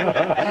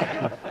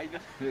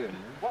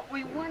 What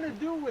we want to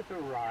do with the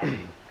rod,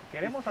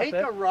 Queremos take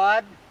hacer a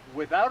rod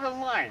without a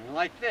line,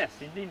 like this,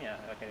 sin línea,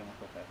 la queremos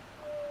hacer.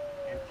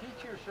 and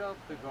teach yourself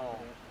to go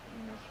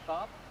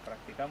stop,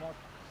 Practicamos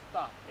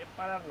stop. en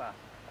pararla.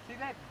 See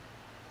that?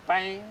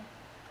 Bang,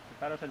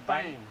 Fijaros el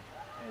bang. bang,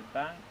 el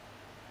bang,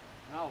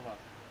 Now look.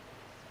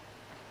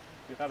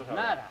 fijaros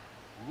ahora. Nada.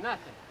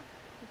 Nothing.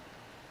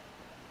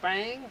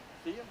 Bang.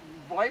 See it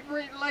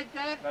vibrate like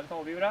that? ¿Ves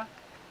cómo vibra?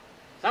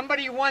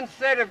 Somebody once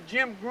said of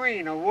Jim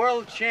Green, a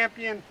world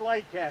champion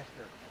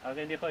flycaster,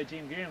 Alguien dijo de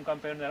Jim Green, un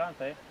campeón de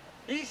lance,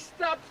 he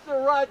stops the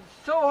rod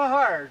so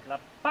hard la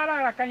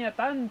para la caña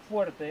tan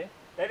fuerte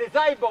that his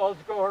eyeballs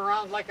go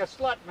around like a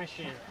slot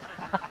machine.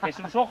 que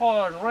sus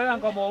ojos ruedan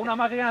como una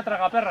máquina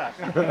tragaperras.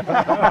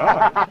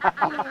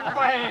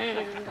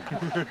 Bang!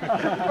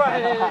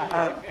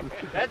 Bang!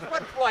 That's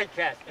what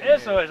flycasting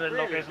Eso is. es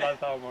lo que es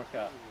lanzado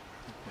mosca.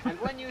 And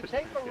when you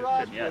take a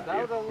rod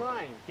without a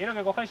line, Quiero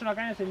que cojáis una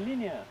caña sin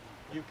línea,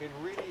 you can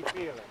really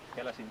feel it.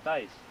 que la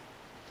sintáis.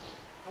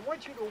 I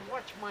want you to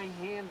watch my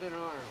hand and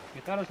arm.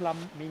 Fijaros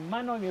mi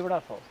mano y mi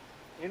brazo.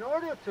 In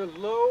order to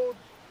load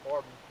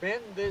or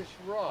bend this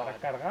rod, Para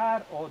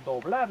cargar o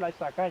doblarla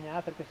esta caña,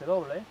 hacer que se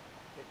doble,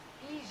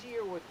 it's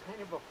easier with kind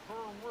of a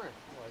firm wrist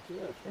like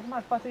this, es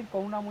más fácil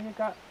con una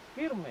muñeca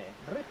firme,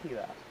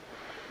 rígida,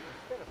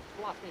 instead of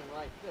flopping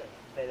like this.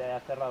 de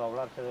hacerla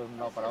doblarse de un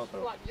lado para Just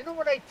otro. flop. You know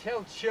what I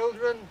tell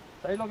children?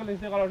 ¿Sabéis lo que les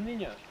digo a los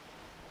niños?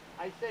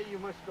 I say you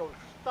must go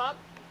stop,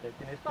 Te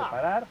tienes que Stop.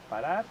 parar,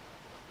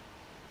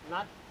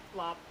 not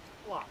flop,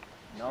 flop.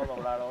 no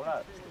doblar,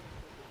 doblar.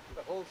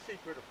 the whole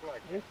secret of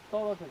flight. Es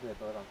todo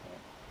secreto de lanzado.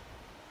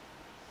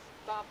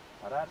 Stop.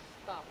 Parar.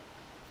 Stop.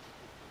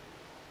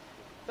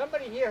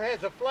 Somebody here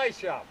has a fly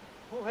shop.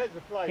 Who has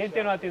a fly ¿Quién shop?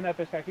 tiene una tienda de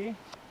pesca aquí?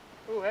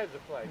 Who has a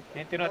fly shop?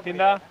 ¿Quién tiene una Nobody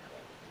tienda? has.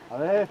 A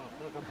ver.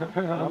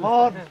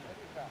 Ramón.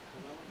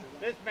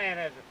 This man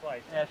has a fly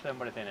shop. Ese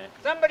hombre tiene.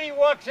 Somebody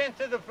walks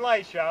into the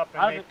fly shop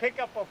and they Alguien- pick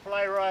up a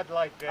fly rod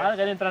like this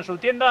Alguien entra en su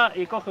tienda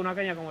y coge una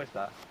caña como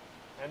esta.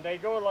 and they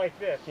go like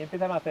this. Y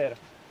empiezan a hacer.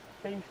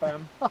 Pim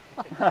pam.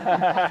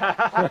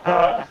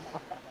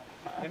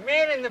 The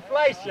man in the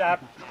fly shop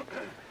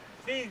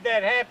sees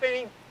that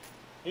happening.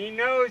 He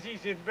knows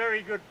he's in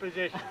very good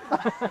position.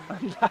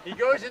 He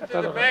goes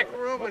into the back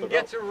room and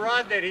gets a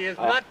rod that he has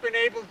not been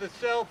able to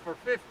sell for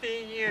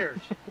 15 years.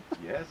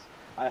 Yes,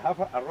 I have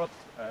a rod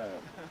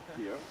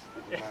here.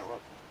 This is my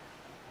rod.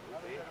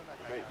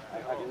 Okay,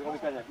 aquí tengo mi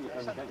caña, aquí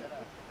está mi caña.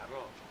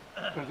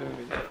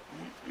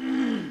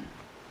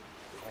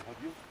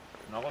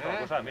 No hago otra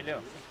cosa, Emilio.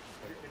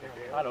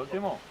 Ah, lo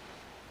último.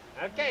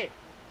 Okay,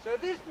 so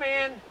this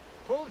man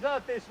pulls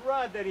out this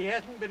rod that he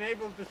hasn't been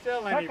able to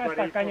sell Saca anybody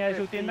esta for caña de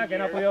su 15 tienda que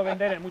no ha years. podido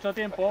vender en mucho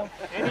tiempo.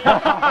 And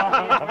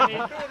when he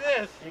do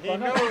this, Y he con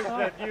knows esto-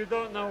 that you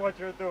don't know what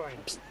you're doing.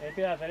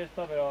 Empieza a hacer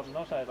esto, pero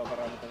no sabe lo que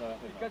realmente está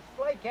haciendo. Because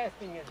fly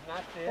casting is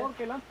not this,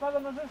 Porque lanzado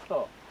no es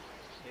esto.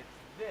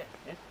 it's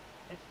this. Es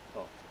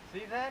esto.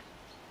 See that?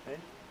 ¿Eh?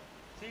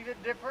 See the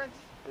difference?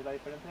 ¿Es la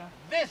diferencia?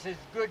 This is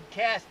good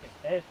casting.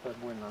 Esto es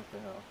buen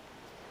lanceo.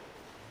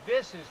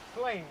 This is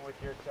playing with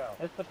yourself.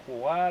 Esto es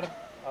jugar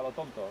a lo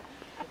tonto.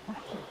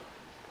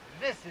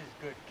 This is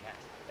good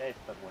casting.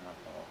 Esto es buen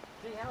lanceo.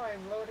 See how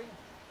I'm loading?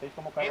 ¿Veis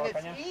cómo cargo And la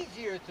it's caña?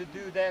 easier to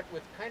do that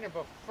with kind of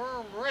a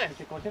firm Y wrist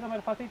se consigue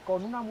más fácil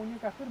con una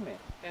muñeca firme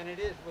than it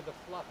is with a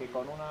floppy. que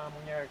con una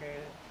muñeca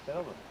que se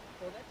dobla.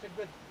 So that's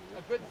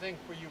a good thing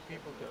for you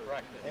people to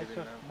practice.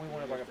 Eso es muy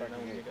bueno para que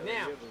practiquéis.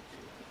 Now,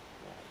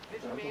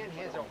 this man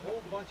has a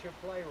whole bunch of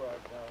fly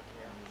rods out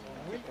here.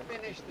 When we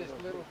finish this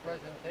little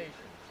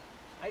presentation,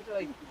 I'd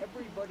like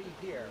everybody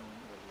here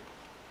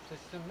to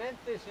cement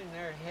this in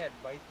their head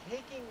by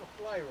taking a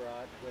fly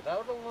rod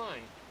without a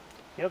line.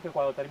 Quiero que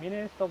cuando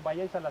termine esto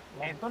vayáis a las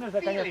montones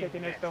de cañas que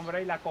tiene este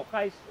hombre y la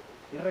cojáis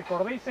y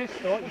recordéis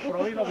esto y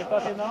probéis lo que está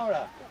haciendo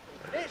ahora.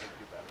 This,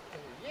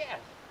 yes.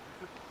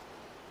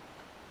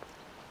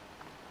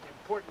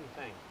 Important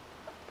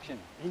thing.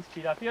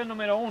 Inspiración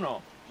número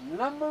 1.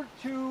 Number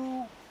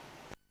 2.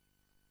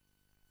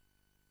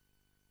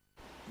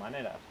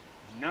 Maneras.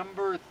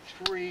 Number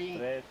 3.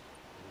 3.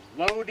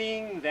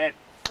 Loading that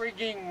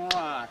frigging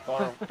rod.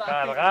 Por Stopping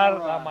cargar the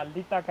la rod.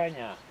 maldita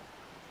caña.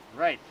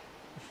 Right.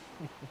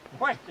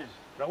 Questions?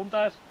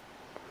 ¿Preguntas?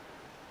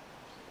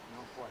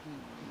 No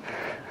questions.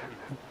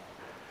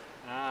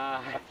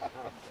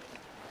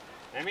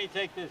 Let me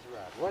take this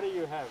rod. What do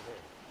you have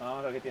here?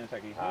 Vamos a ver qué tienes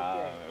aquí.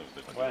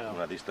 Bueno,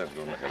 una lista con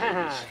una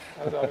caña.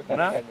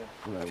 ¿Una?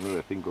 Una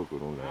 9.5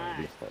 con una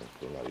lista,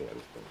 con la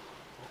lista.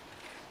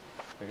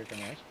 ¿De qué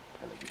caña es?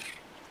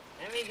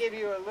 Let me give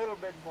you a little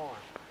bit more.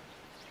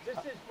 This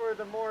is for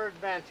the more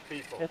advanced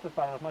people. Esto es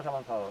para los más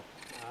avanzados,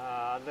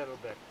 A little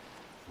bit.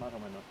 más o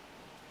menos.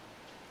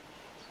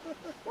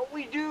 What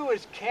we do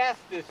is cast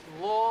this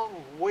long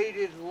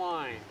weighted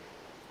line.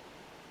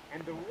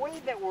 And the way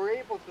that we're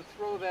able to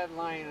throw that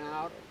line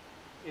out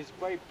is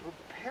by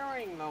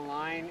preparing the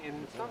line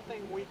in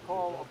something we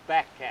call a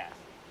back cast.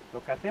 Lo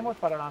que hacemos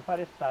para lanzar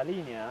esta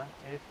línea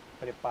es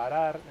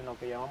preparar en lo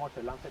que llamamos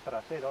el lance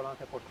trasero,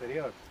 lance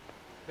posterior.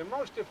 The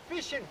most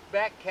efficient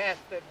back cast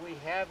that we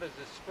have is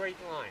a straight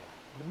line.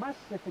 El más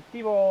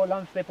efectivo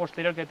lance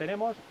posterior que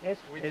tenemos es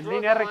We en throw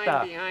línea the recta,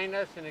 line behind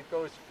us and it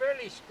goes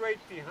fairly straight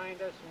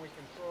behind us and we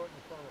can throw it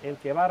in front of us. el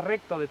que va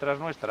recto detrás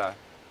nuestra.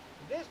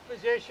 This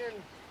position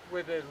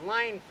with a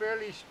line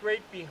fairly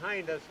straight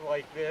behind us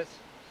like this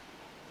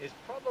is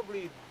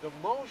probably the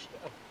most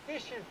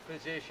efficient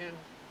position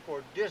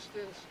for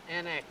distance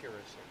and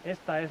accuracy.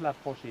 Esta es la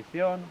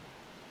posición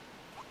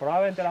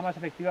probablemente la más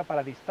efectiva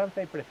para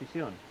distancia y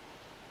precisión.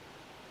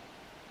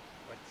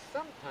 But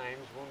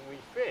sometimes when we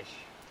fish,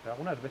 Pero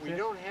algunas we veces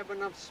don't have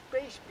enough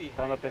space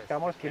cuando behind us.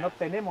 pescamos to que no cast.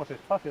 tenemos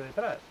espacio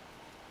detrás.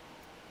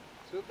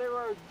 So there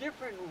are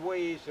different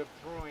ways of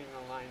throwing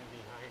the line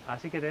behind.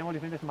 Así que tenemos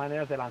diferentes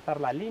maneras de lanzar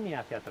la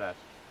línea hacia atrás.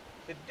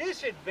 The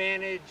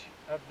disadvantage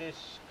of this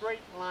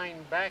straight line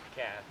back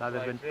cast La like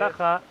this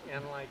desventaja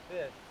and like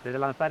this de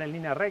lanzar en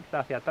línea recta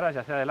hacia atrás y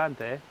hacia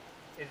adelante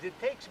is it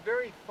takes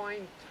very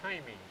fine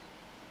timing.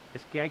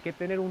 es que hay que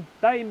tener un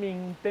timing,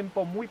 un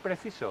tempo muy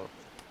preciso.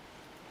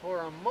 For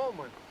a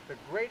moment, the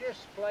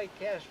greatest fly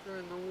caster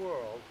in the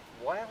world,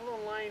 while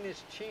the line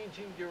is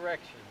changing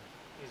direction,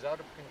 is out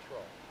of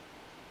control.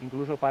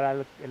 Incluso para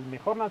el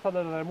mejor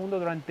lanzador del mundo,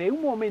 durante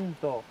un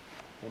momento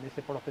en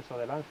ese proceso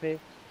de lance,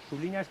 su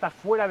línea está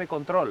fuera de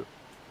control.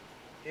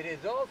 It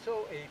is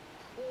also a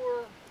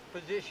poor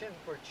position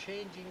for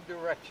changing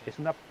direction. Es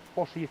una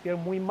posición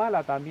muy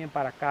mala también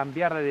para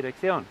cambiar de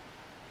dirección.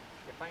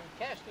 If I'm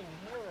casting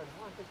here and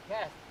want to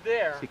cast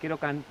there, Si quiero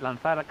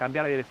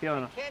cambiar de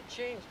dirección, I can't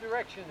change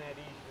direction that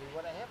easily.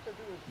 What I have to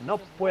do is No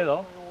just puedo.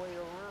 work my way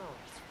around.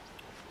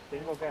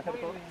 tengo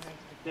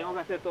que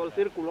hacer todo el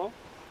círculo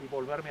y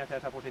volverme hacia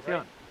esa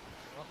posición.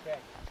 Okay.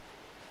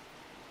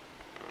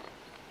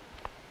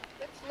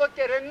 Let's look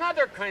at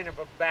another kind of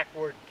a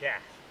backward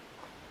cast.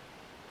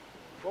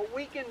 What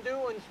we can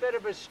do instead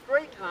of a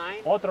straight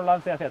line Otro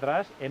lance hacia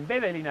atrás, en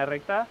vez de línea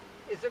recta,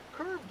 is a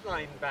curved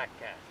line back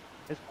cast.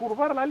 es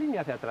curvar la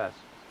línea hacia atrás.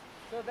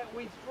 So that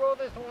we throw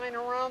this line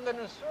around in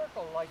a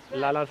circle like that.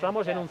 La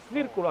lanzamos en un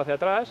círculo hacia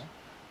atrás.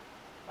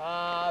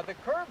 The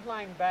curved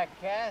line back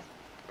cast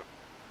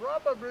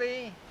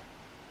probably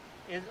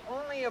is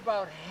only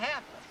about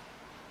half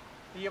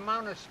the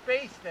amount of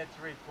space that's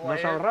Nos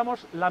required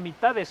ahorramos la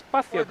mitad de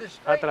espacio for the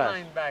straight atrás,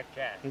 line back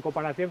cast. en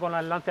comparación con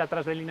el lance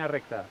atrás de línea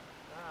recta.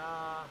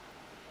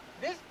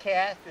 This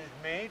cast is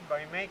made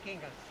by making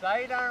a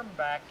sidearm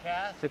back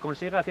cast Se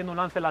consigue haciendo un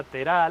lance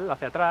lateral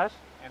hacia atrás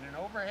and an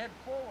overhead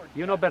forward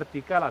y uno cast,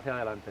 vertical hacia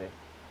adelante.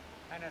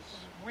 and it's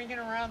swinging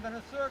around in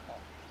a circle.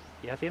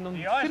 Y haciendo un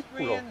The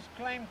círculo. Austrians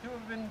claim to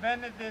have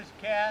invented this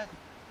cast,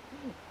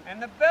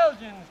 and the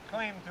Belgians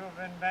claim to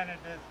have invented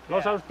this cast.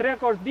 Los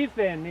austríacos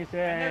dicen y And se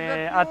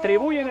there's a few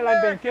atribuyen la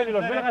invención y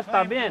los Americans belgas that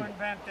have claimed también. to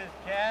invent this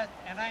cast,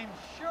 and I'm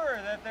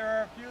sure that there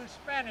are a few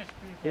Spanish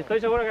Y people.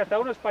 estoy seguro que hasta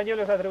unos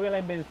españoles atribuyen la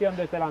invención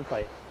de este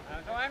lance.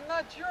 So I'm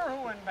not sure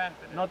who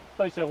invented it, No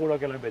estoy seguro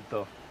que lo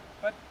inventó,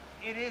 but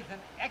it is an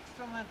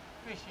excellent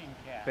fishing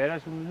cast. pero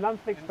es un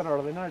lance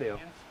extraordinario.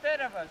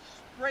 Instead of a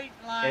straight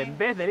line, En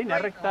vez de línea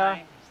straight recta,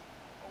 line,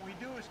 what we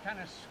do is kind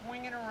of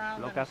swing it around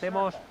Lo in que a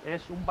hacemos circle.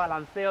 es un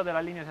balanceo de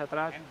la línea hacia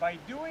atrás And by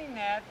doing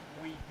that,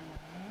 we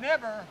do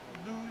never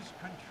lose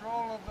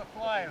control of the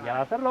fly y al line.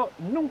 hacerlo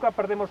nunca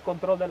perdemos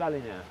control de la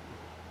línea.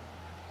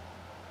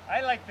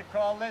 I like to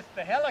call this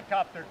the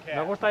helicopter Me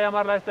cast. gusta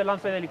llamarla este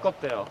lance de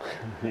helicóptero,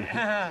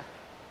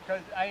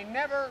 Because I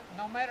never,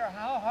 no matter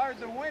how hard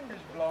the wind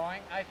is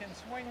blowing, I can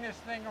swing this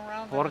thing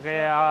around in a porque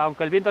circle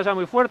aunque el viento sea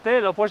muy fuerte,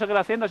 lo puedes seguir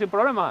haciendo sin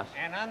problemas.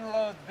 and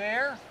unload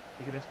there,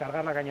 Y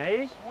descargar la caña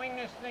ahí, swing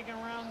this thing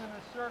around in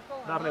a circle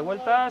and darle unload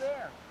vueltas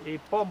there. y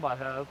 ¡pomba!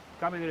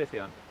 Cambio de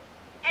dirección.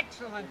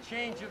 Excellent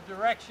change of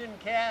direction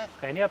cast.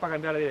 Genial para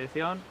cambiar de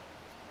dirección.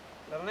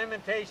 The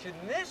limitation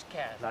this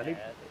cast La li- has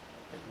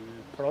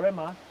El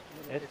problema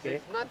es is que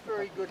it's not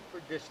very good for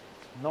distance.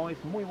 no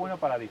es muy bueno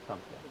para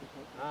distancia.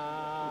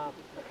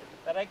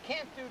 That I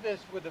can't do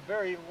this with a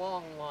very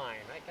long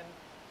line.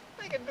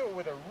 I can do it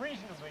with a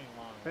reasonably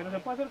long Pero se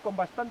line. puede hacer con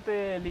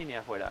bastante línea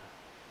afuera.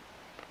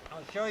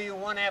 I'll show you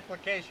one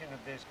application of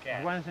this Os voy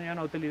a cast. enseñar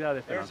una utilidad de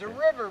este There's lance.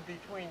 a river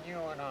between you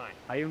and I.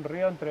 Hay un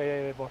río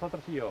entre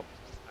vosotros y yo.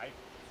 I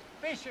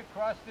fish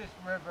across this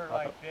river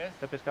like this,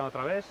 Estoy pescando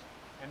otra vez.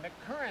 and the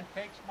current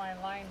takes my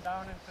line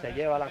down into Se this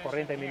lleva la position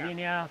corriente en mi here.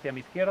 línea hacia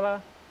mi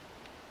izquierda.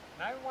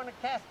 And I want to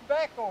cast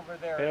back over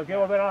there. Pero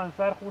quiero again. volver a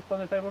lanzar justo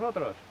donde estáis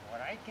vosotros.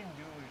 What I can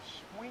do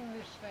is swing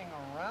this thing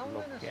around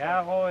Lo in a que circle,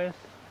 hago es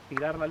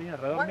girar la línea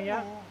alrededor one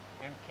mía move,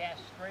 and cast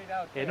straight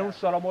out en there. un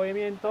solo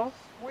movimiento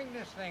Swing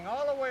this thing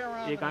all the way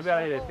around y in a cambiar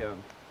la circle,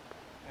 dirección.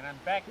 and I'm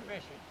back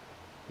fishing.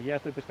 Y ya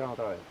estoy pescando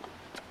otra vez.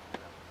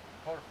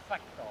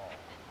 Perfecto.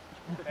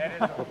 That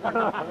is a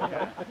wonderful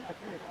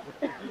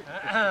cast.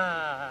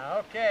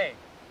 Okay.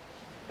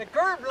 The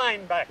curved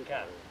line back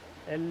cast.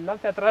 El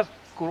lance atrás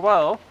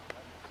curvado,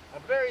 A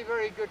very,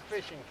 very good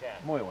fishing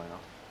cast. muy bueno.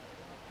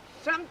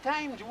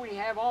 Sometimes we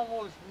have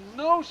almost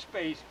no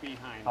space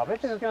behind A us.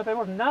 veces es que no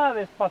tenemos nada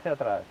de espacio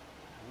atrás.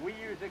 We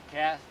use a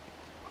cast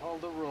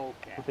called a roll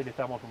cast.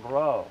 Utilizamos un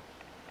rodado.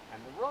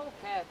 And the roll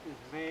cast is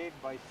made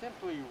by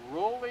simply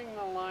rolling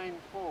the line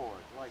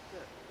forward like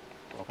this.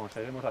 Lo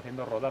conseguimos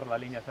haciendo rodar la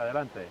línea hacia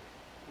adelante.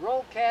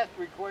 Roll cast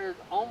requires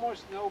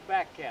almost no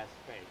back cast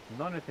space.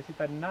 No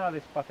necesita nada de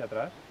espacio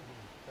atrás.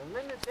 The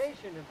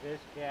limitation of this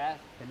cast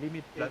El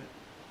límite is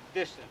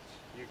distance.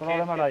 You Solo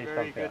can't vemos la get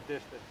very distancia. good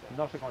distance.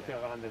 no se consigue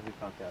grandes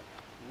distancias.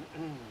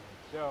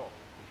 So,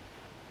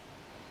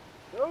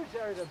 those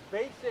are the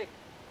basic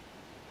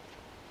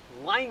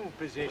line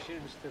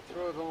positions to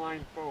throw the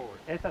line forward.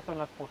 Estas son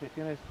las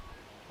posiciones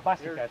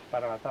básicas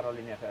para lanzar la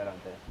línea hacia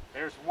adelante.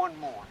 There's one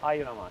more.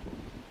 Hay una más,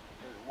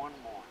 There's one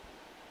more.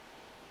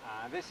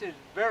 This is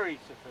very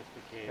pero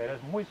sophisticated.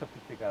 es muy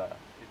sofisticada.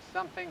 It's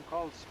something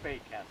called spay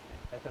casting.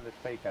 Es el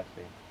spay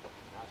casting.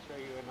 I'll show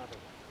you another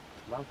one.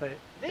 Lance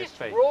This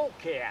spay. roll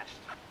cast,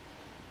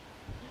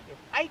 if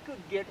I could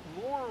get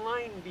more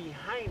line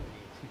behind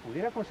me, Si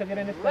pudiera conseguir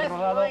en este less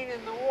rodado line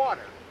in the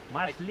water,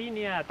 más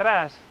línea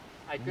atrás,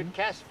 I could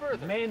cast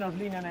further. menos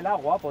línea en el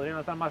agua, podría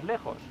lanzar más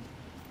lejos.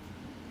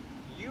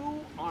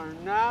 You are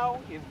now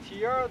in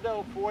Tierra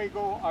del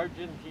Fuego,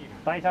 Argentina,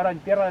 Estáis ahora en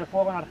Tierra del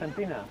Fuego en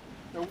Argentina,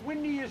 the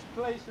windiest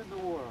place in the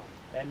world.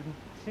 el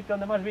sitio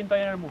donde más viento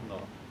hay en el mundo.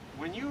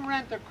 When you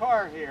rent a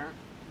car here,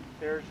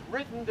 there's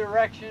written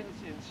directions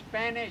in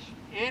Spanish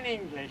and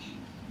English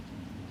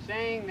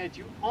saying that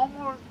you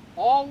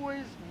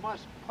always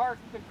must park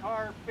the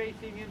car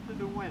facing into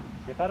the wind.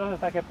 Fijaros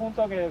hasta qué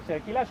punto que si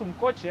alquilas un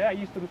coche,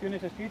 hay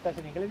instrucciones escritas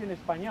en inglés y en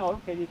español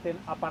que dicen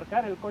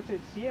aparcar el coche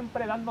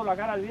siempre dando la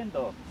cara al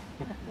viento.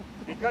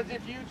 Because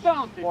if you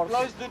don't, it Porque-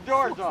 blows the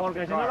doors off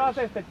Porque the si no lo cars.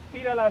 haces te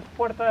tira las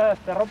puertas,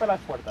 te rompe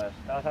las puertas,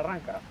 te las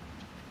arranca.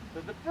 So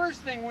the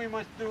first thing we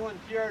must do in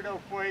Tierra del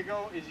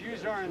Fuego is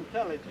use our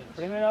intelligence.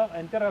 Primero,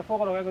 en Tierra del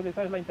Fuego lo que hay que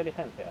utilizar es la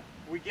inteligencia.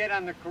 We get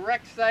on the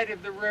correct side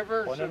of the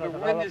river so the Ponernos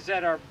al wind lado- is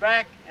at our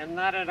back and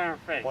not at our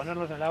face.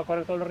 Ponernos en el lado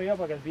correcto del río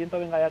para que el viento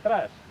venga de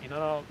atrás y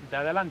no de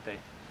adelante.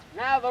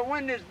 Now the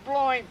wind is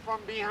blowing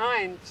from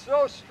behind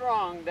so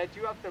strong that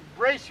you have to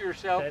brace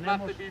yourself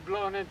not to be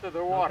blown into the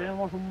No water.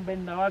 tenemos un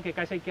vendaval que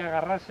casi hay que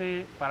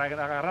agarrarse, para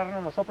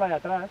agarrarnos nos sopla de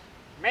atrás.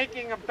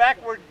 Making a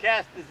backward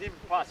cast is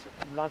impossible.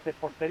 Un lance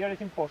posterior es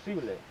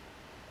imposible.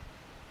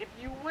 If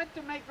you went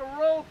to make a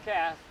roll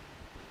cast,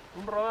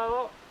 Un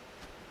rodado,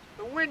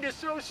 the wind is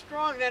so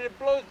strong that it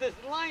blows this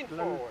line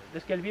forward.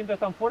 es que el viento es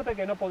tan fuerte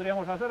que no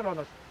podríamos hacerlo,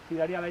 nos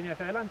tiraría la línea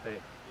hacia adelante.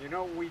 You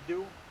know what we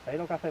do? Ahí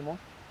lo que hacemos,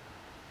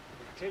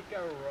 We take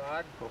our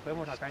rod,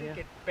 cogemos la caña,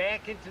 stick it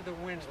back into the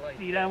wind like this.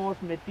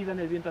 tiramos metida en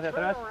el viento hacia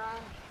Turn atrás,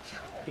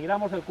 around.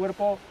 tiramos el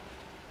cuerpo,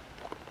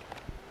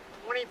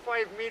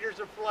 25 meters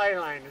of fly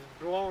line is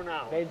blown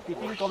out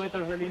 25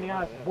 metros de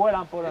líneas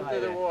vuelan por el into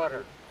the aire,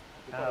 water.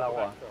 en el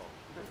agua.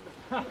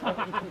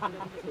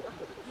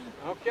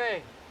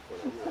 Okay.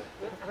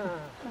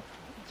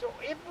 So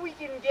if we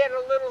can get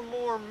a little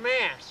more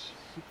mass,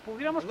 Si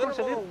pudiéramos a little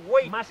conseguir more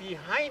weight más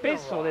behind the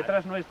peso rod,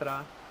 detrás nuestra,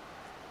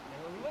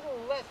 and a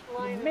little less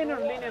y line in menos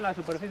the línea en water, la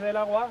superficie del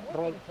agua,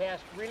 we can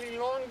cast really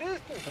long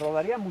distance.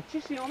 rodaría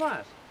muchísimo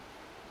más.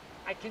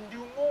 I can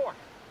do more.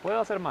 Puedo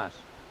hacer más.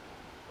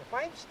 If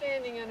I'm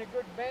standing on a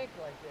good bank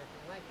like this,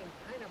 and I can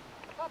kind of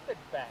pop it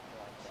back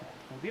like that.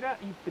 Pudiera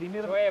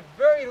imprimir, So I have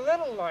very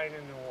little line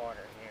in the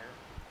water here,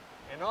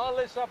 and all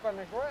this up on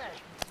the grass.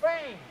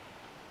 Bang!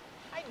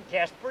 I can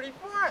cast pretty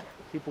far.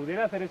 si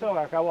pudiera hacer eso, lo que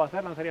acabo de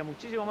hacer, lanzaría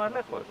muchísimo más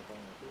lejos.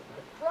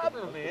 The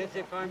problem is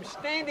if I'm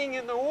standing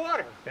in the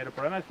water Pero el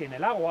problema es que en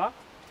el agua,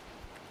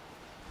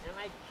 and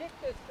I kick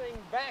this thing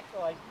back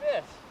like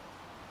this,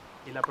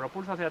 y la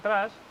propulso hacia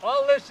atrás,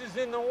 all this is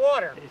in the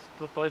water.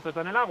 todo esto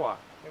está en el agua.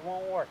 It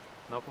won't work.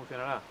 No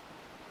funcionará.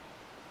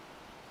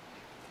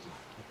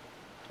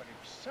 But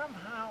if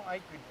somehow I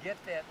could get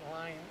that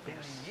line in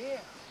the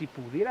air, Si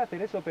pudiera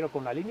hacer eso, pero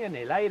con la línea en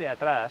el aire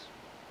atrás,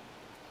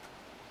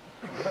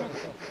 I can do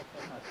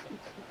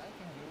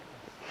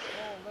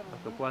a little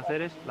lo que puedo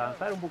hacer es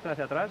lanzar un bucle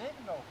hacia atrás, and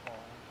then go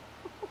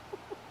forward.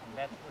 And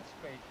that's what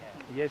spade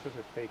casting. y eso es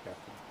spade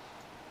casting.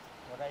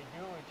 What I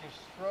do is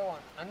just throw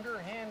an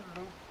underhand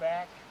loop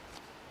back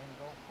and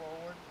go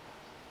forward,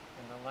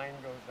 and the line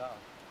goes out.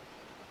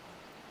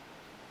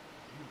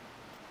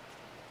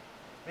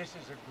 This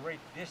is a great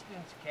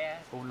distance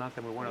cast. Un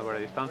lance muy bueno para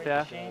Great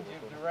distancia, change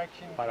of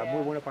direction para muy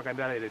cast. bueno para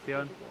cambiar la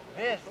dirección.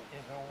 This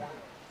is a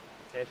wonder.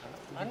 Es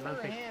un lance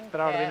Underhand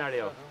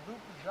extraordinario. cast, so the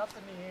loop is up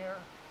in the air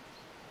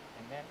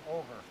and then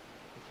over.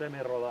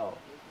 Semi-rodado.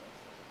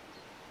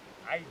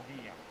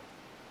 Idea.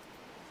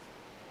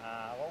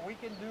 What we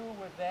can do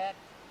with that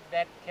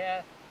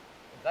cast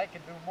is I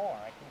can do more.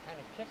 I can kind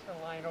of kick the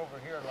line over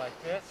here like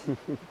this.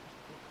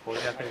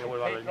 Podría hacer que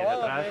vuelva a la Take línea de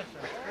all of atrás, this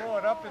and throw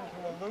it up into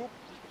a loop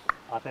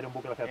hacer un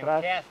bucle hacia and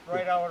atrás cast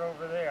right out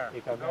over there. y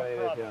No cambiar de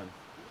problem. dirección.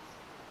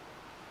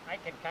 I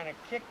can kind of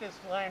kick this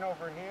line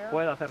over here,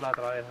 Puedo hacerla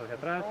otra vez hacia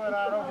atrás throw it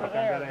out over y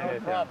there, cambiar de no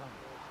dirección.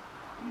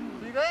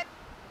 problem. See that?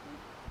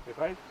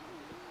 ¿Fijáis?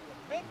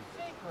 The big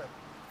secret.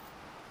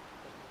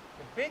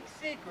 The big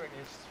secret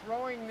is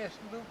throwing this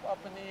loop up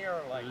in the air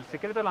like El this.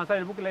 secreto es lanzar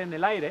el bucle en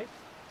el aire.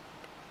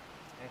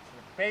 It's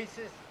the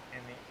basis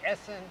and the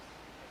essence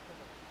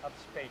of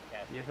spade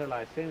casting. Y esa es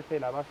la esencia y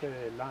la base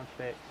del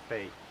lance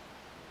spade.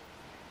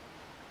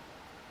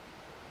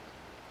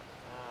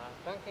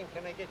 Duncan,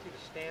 can I get you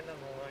to stand on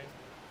the line?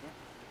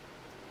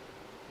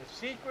 The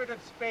secret of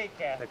spade El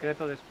casting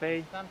secreto de spade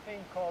is something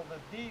called the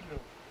D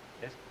loop.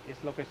 es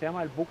lo que se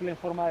llama el bucle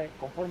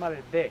con forma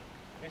de D.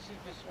 This is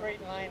the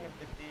straight line of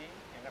the D,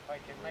 and if I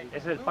can make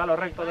Es a el loop palo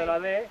recto de la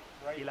behind D it,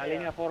 right y la there.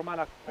 línea forma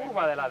la If I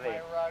curva de la make D. my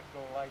rod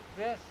go like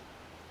this,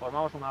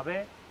 Formamos una D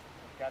I've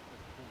got the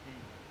D.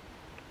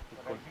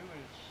 What I do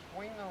is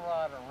swing the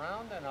rod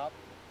around and up.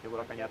 llevo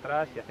la caña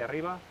atrás y hacia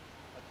arriba.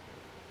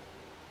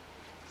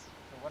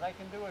 So what I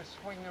can do is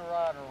swing the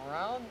rod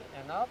around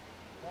and up,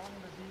 form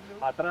the D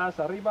loop. Atrás,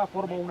 arriba,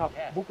 formo una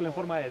bucle en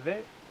forma de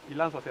D y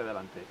lanzo hacia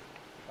adelante.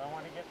 If I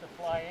want to get the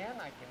fly in,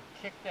 I can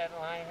kick that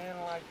line in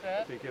like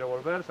that, Si quiero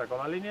volver, saco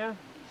la línea,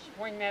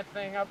 swing that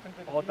thing up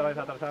into the otra D vez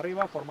loop, atrás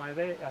arriba, forma de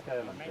D hacia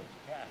and adelante. make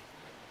the cast.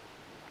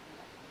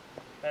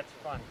 That's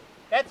fun.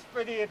 That's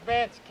for the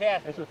advanced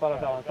casters. Eso es para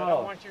los I don't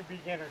avanzados. want you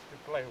beginners to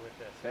play with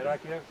this. Pero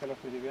aquí que los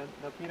principiantes,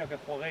 no quiero que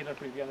juguéis los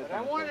principiantes. But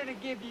I wanted to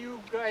give you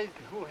guys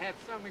who have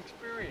some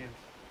experience.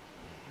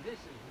 This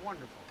is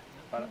wonderful.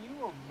 Now, can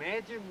you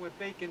imagine what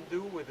they can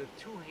do with a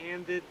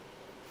two-handed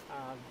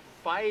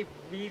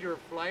 5-meter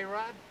fly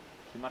rod?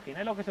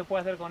 Imagináis lo que se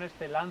puede hacer con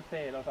este lance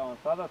de los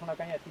avanzados, una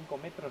caña de 5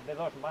 metros de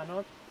 2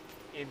 manos,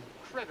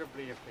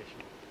 Incredibly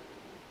efficient.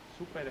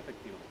 súper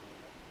efectivo.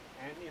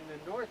 And in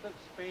the north of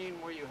Spain,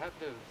 where you have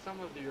some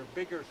of your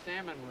bigger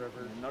salmon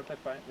rivers, En el norte de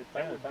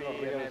España están los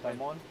ríos de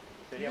salmón,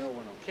 do sería muy you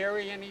bueno.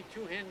 carry any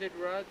two-handed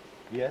rods?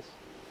 Yes.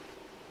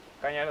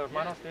 ¿Caña de 2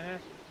 manos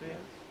tienes? Sí.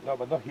 No,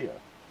 but not here.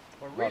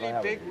 For No, really no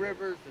have big it.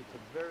 rivers, it's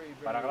a very,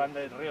 very... Para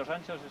grandes ríos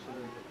anchos es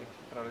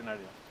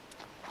extraordinario.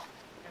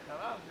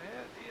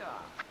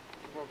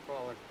 We'll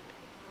call it.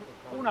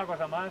 Una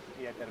cosa más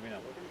y ya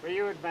terminamos. For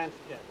you advanced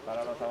kids.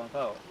 Para los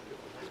avanzados.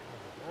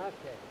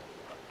 Okay.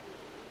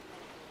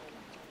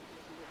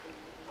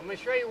 I'm going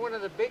to show you one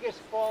of the biggest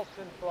faults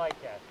in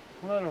flycast.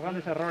 Uno de los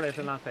grandes errores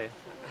en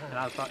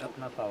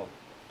lanzado.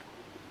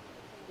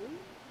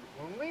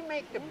 When we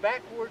make the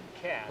backward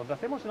cast, Cuando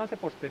hacemos el lance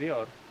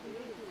posterior,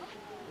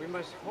 we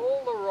must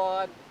hold the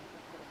rod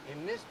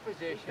in this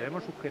position.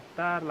 debemos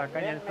sujetar la and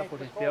caña en then esta make the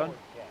posición, forward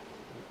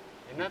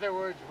cast. In other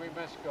words, we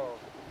must go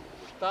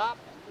stop,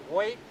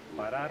 wait,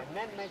 parar, and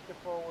then make the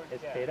forward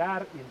cast.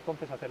 esperar y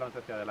entonces hacer el lance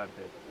hacia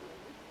adelante.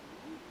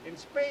 In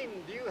Spain,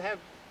 do you have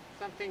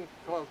something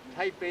called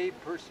Type A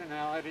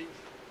personalities?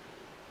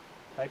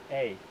 Type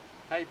A.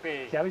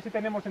 Type Si A. a ver si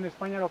tenemos en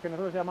España lo que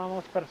nosotros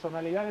llamamos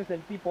personalidades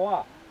del tipo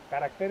A,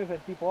 caracteres del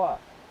tipo A.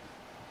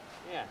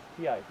 Yeah.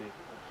 Sí hay, sí.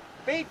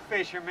 Bait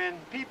fishermen,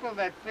 people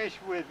that fish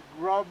with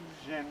grubs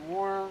and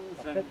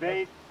worms and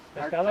bait,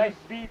 are Pescadores.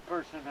 Type B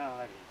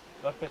personalities.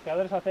 Los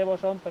pescadores a cebo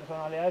son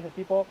personalidades de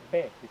tipo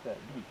B, dice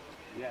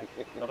B.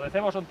 Yes. Los de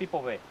cebo son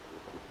tipo B.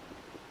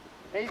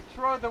 They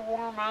throw the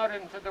worm out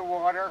into the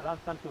water,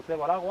 Lanzan su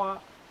cebo al agua,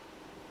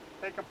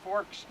 take a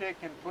fork stick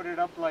and put it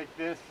up like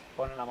this,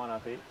 ponen la mano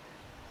así,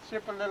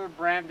 sip a little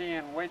brandy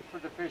and wait for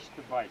the fish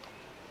to bite.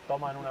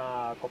 toman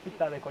una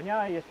copita de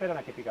coñac y esperan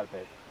a que pica el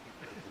pez.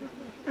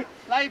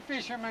 Fly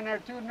fishermen are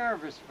too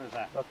nervous for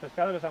that. Los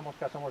pescadores a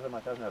mosca somos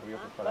demasiado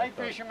nerviosos para Fly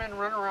esto. fishermen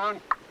run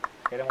around.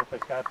 Queremos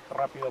pescar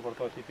rápido por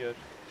todos sitios.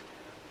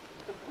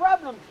 The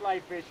problem fly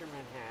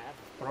fishermen have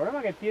El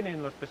problema que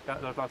tienen los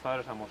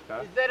lanzadores a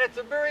mosca is that it's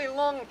a very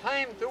long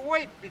time to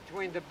wait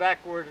between the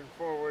backward and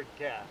forward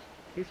cast.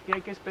 es que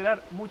hay que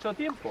esperar mucho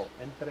tiempo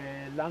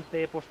entre el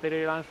lance posterior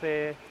y el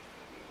lance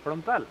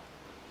frontal.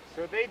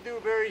 So they do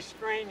very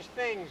strange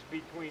things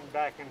between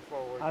back and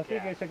forward Así que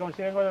cast. se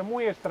consiguen cosas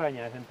muy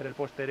extrañas entre el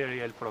posterior y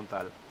el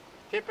frontal.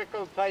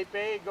 Typical type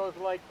A goes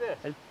like this.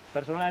 El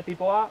personal de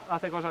tipo A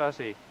hace cosas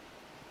así.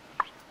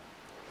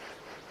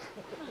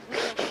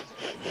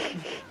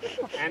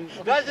 And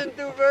doesn't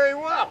do very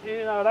well.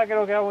 Y la verdad que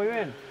no queda muy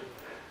bien.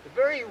 The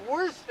very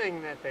worst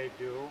thing that they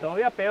do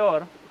Todavía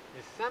peor,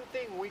 is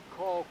something we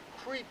call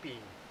creeping.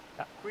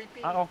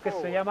 Creeping algo que se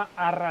forward. llama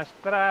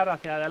arrastrar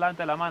hacia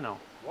adelante la mano.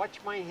 Watch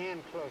my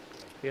hand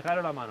closely.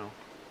 Fijaros la mano.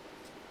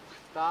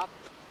 Stop.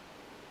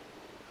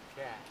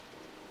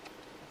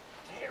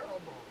 Cast.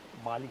 Terrible.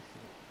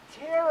 Malísimo.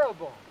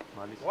 Terrible.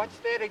 Malísimo. Watch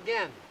that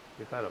again.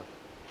 Fijaros.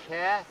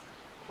 Cast,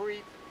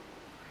 creep,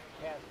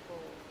 cast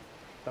forward.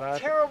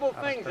 Tras, Terrible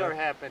things arrastrar. are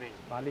happening.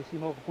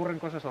 Malísimo. Ocurren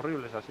cosas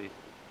horribles así.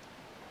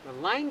 The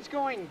line's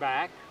going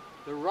back,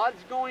 the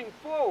rod's going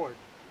forward.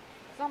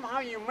 Somehow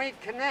you may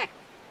connect,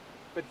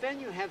 but then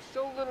you have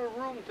so little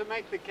room to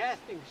make the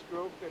casting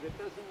stroke that it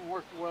doesn't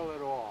work well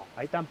at all.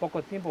 Hay tan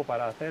poco tiempo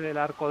para hacer el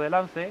arco de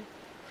lance,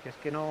 que es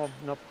que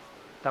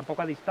tan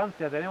poca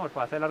distancia tenemos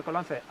para hacer el arco de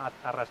lance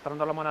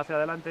arrastrando la mano hacia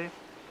adelante,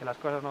 que las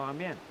cosas no van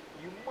bien.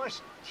 You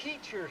must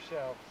teach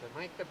yourself to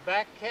make the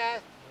back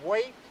cast,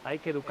 wait, Hay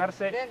que and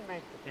educarse then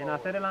make the en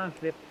hacer el forward.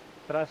 lance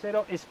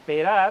trasero,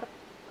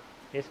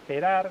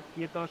 esperar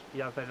quietos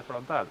y hacer el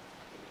frontal.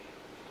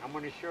 I'm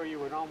going to show you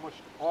what almost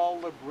all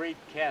the great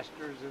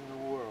casters in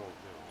the world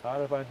do. Ahora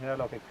les voy a enseñar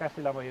lo que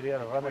casi la mayoría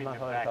de los grandes Between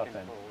the lanzadores back and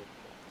hacen,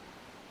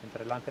 forward.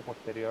 entre el lance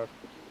posterior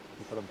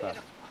y frontal.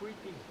 Instead of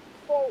creeping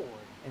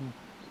forward,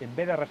 En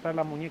vez de arrastrar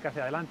la muñeca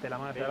hacia adelante, la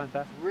mano they hacia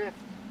adelante, drift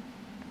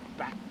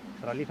back.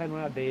 realizan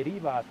una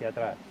deriva hacia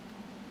atrás.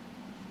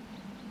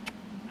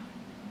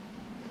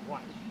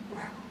 Watch.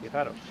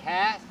 Fijaros,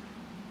 Cast,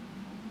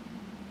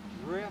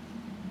 drift,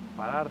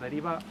 parar,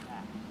 deriva, back.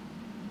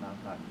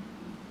 lanzar.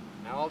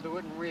 Now I'll do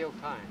it in real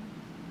time.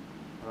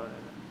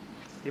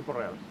 Tiempo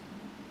real.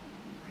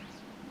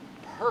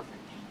 Perfect.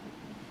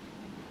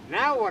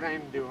 Now what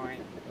I'm doing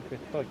Lo que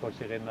estoy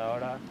consiguiendo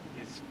ahora,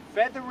 is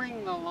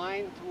feathering the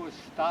line to a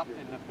stop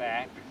in the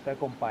back, estoy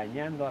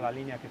acompañando a la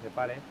línea que se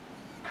pare,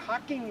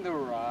 cocking the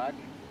rod,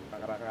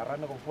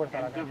 agarrando con fuerza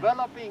la and caña,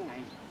 developing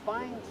a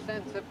fine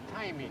sense of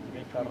timing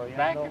between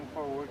back and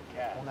forward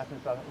cast.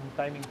 un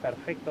timing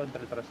perfecto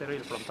entre el trasero y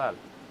el frontal.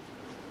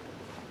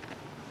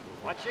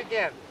 Watch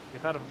again.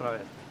 Fijaros otra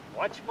vez,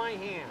 Watch my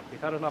hand.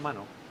 fijaros la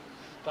mano,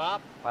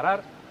 Stop,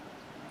 parar,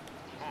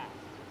 cast.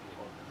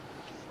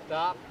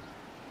 Stop,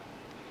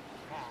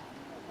 cast.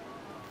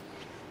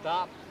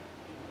 Stop.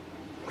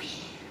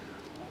 Whoosh.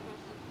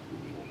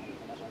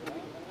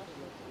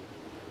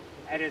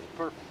 That is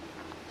perfect.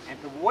 And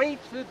the way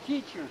to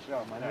teach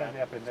yourself maneras de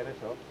that aprender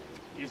eso,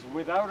 is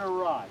without a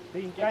rod.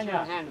 sin Get your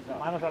caña, hands up.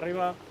 manos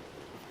arriba,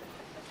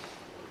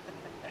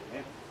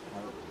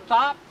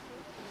 Stop,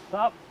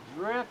 stop,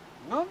 drift.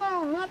 No,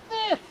 not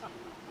this.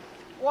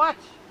 Watch.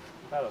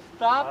 fijaros,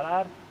 Stop.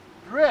 parar,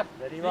 Drift.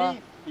 Deriva.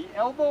 See? The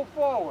elbow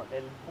forward.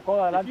 el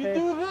codo If you adelante,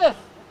 do this,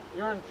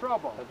 you're in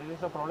trouble. tenéis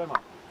ese problema,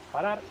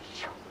 parar,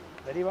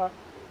 deriva,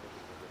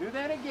 Do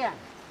that again.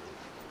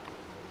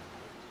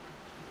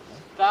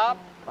 Stop,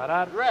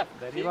 Parar, Grip.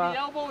 See, deriva. the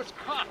elbow is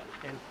caught.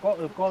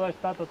 El codo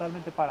está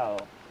totalmente parado.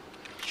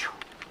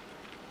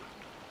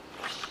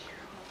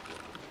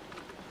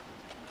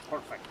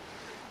 Perfect.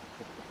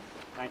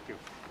 Thank you.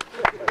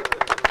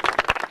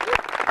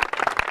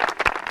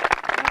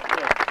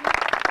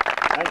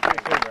 Thank you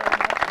so very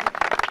much.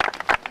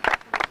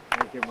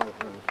 Thank you, my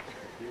friend.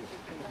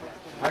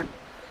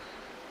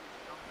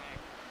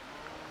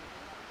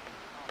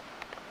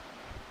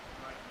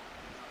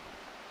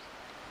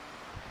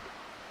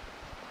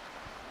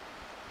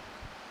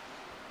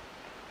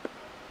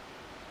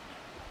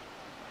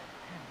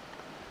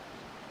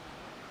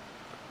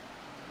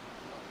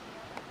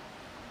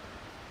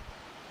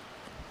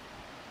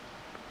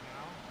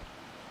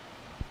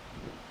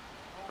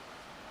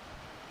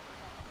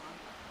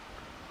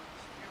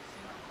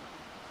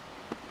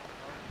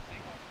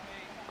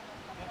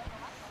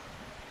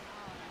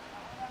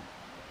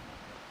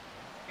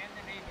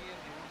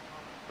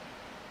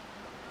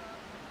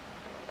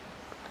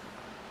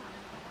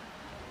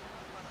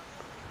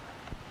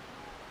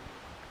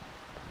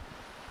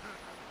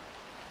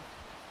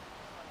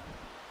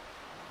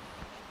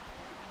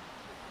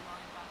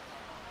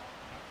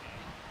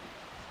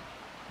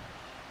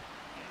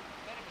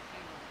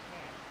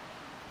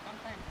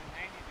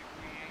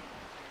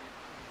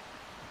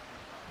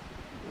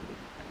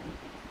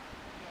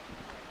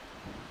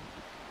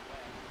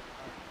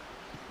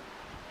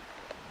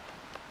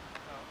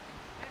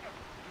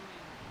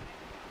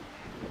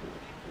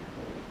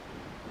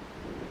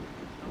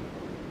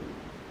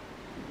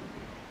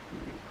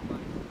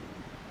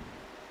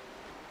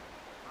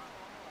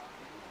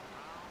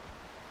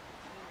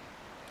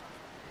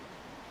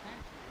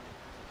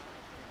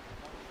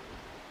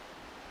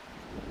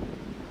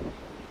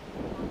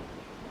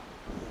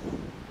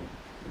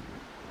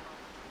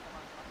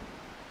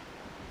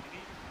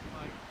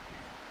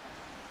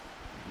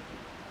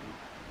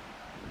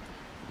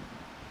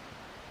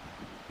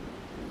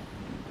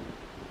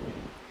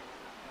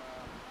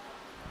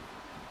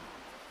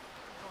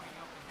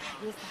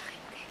 Y esta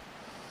gente.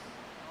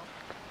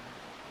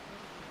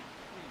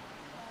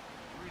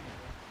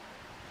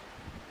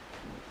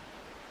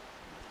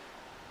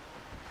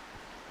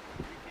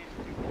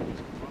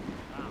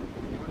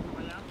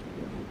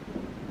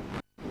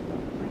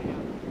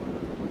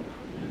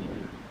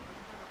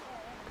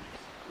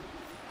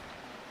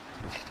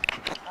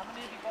 How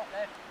many have you got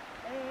left?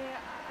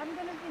 I'm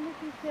gonna finish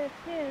this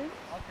first,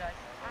 Okay.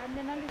 and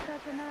then I'll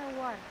start another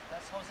one.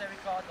 That's Jose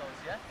Ricardo's,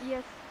 yeah?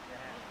 Yes.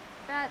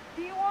 But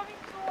do you want me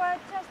to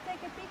just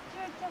take a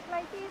picture just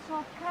like this,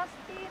 or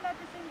casting at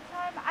the same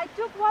time? I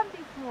took one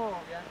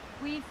before, Yeah.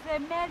 with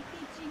Mel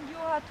teaching you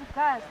how to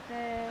cast.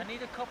 I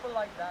need a couple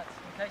like that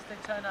in case they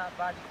turn out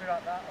bad. You figure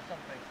out that or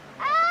something.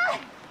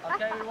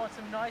 Okay, we want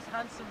some nice,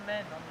 handsome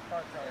men on the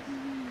photos.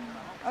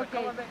 So Okay.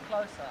 come a bit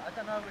closer. I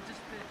don't know. We're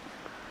just.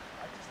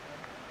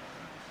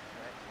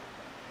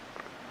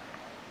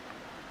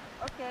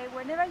 Okay,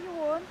 whenever you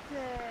want,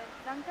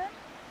 Duncan.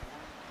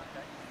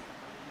 Okay.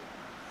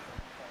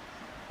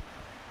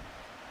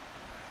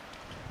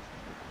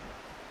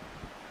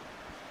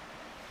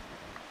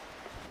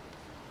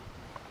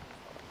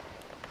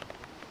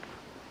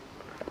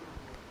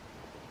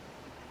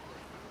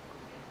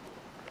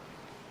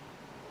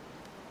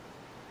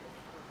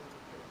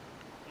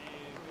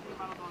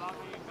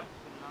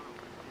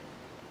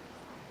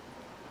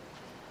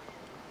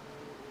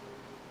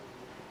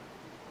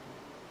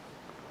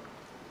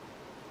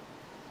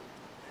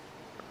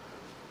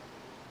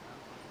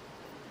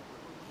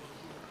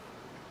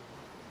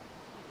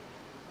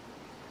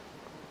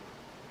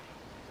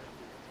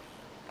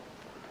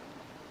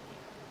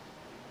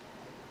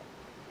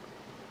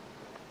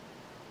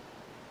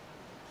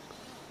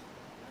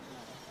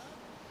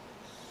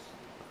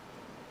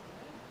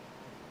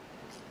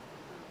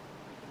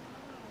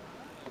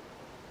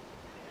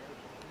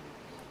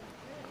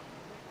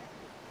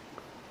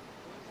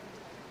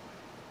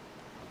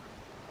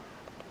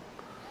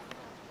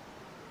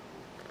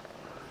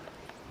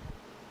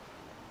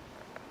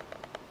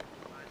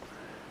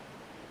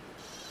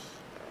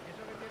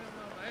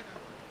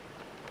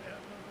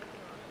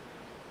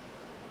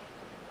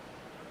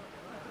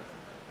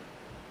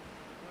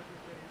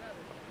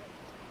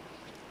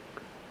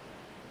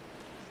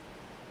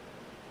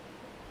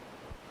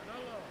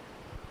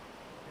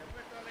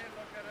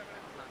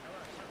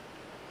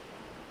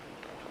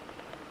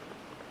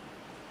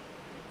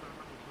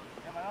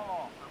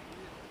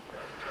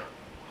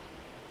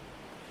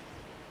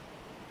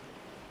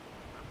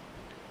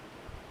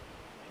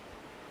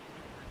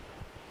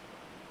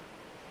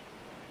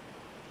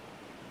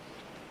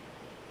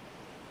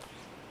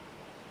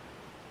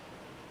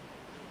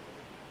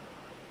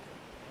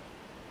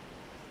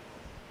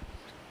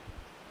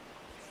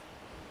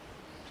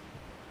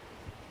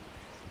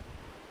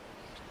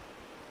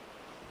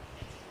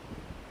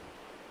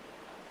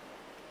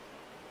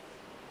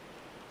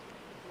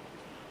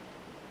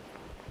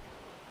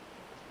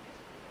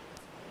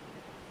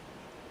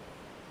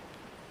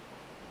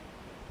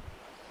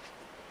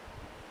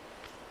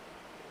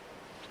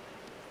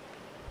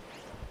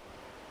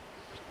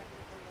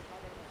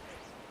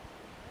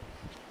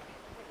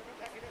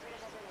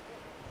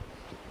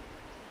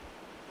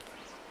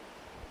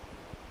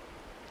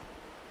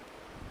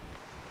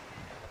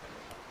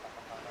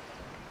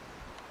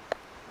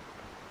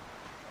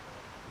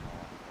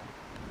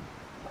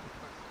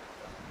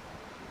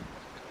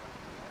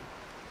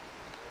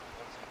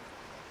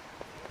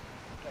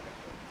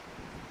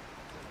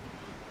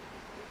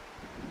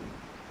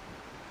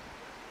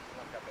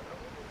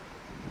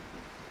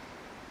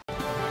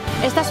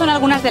 Estas son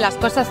algunas de las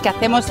cosas que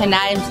hacemos en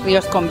AEMS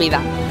Ríos con Vida.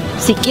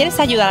 Si quieres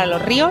ayudar a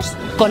los ríos,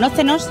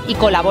 conócenos y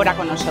colabora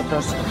con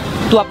nosotros.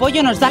 Tu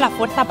apoyo nos da la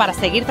fuerza para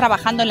seguir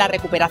trabajando en la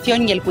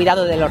recuperación y el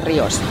cuidado de los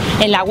ríos.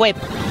 En la web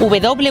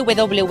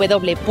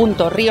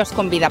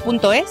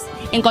www.riosconvida.es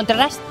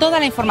encontrarás toda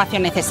la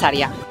información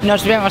necesaria.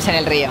 Nos vemos en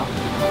el río.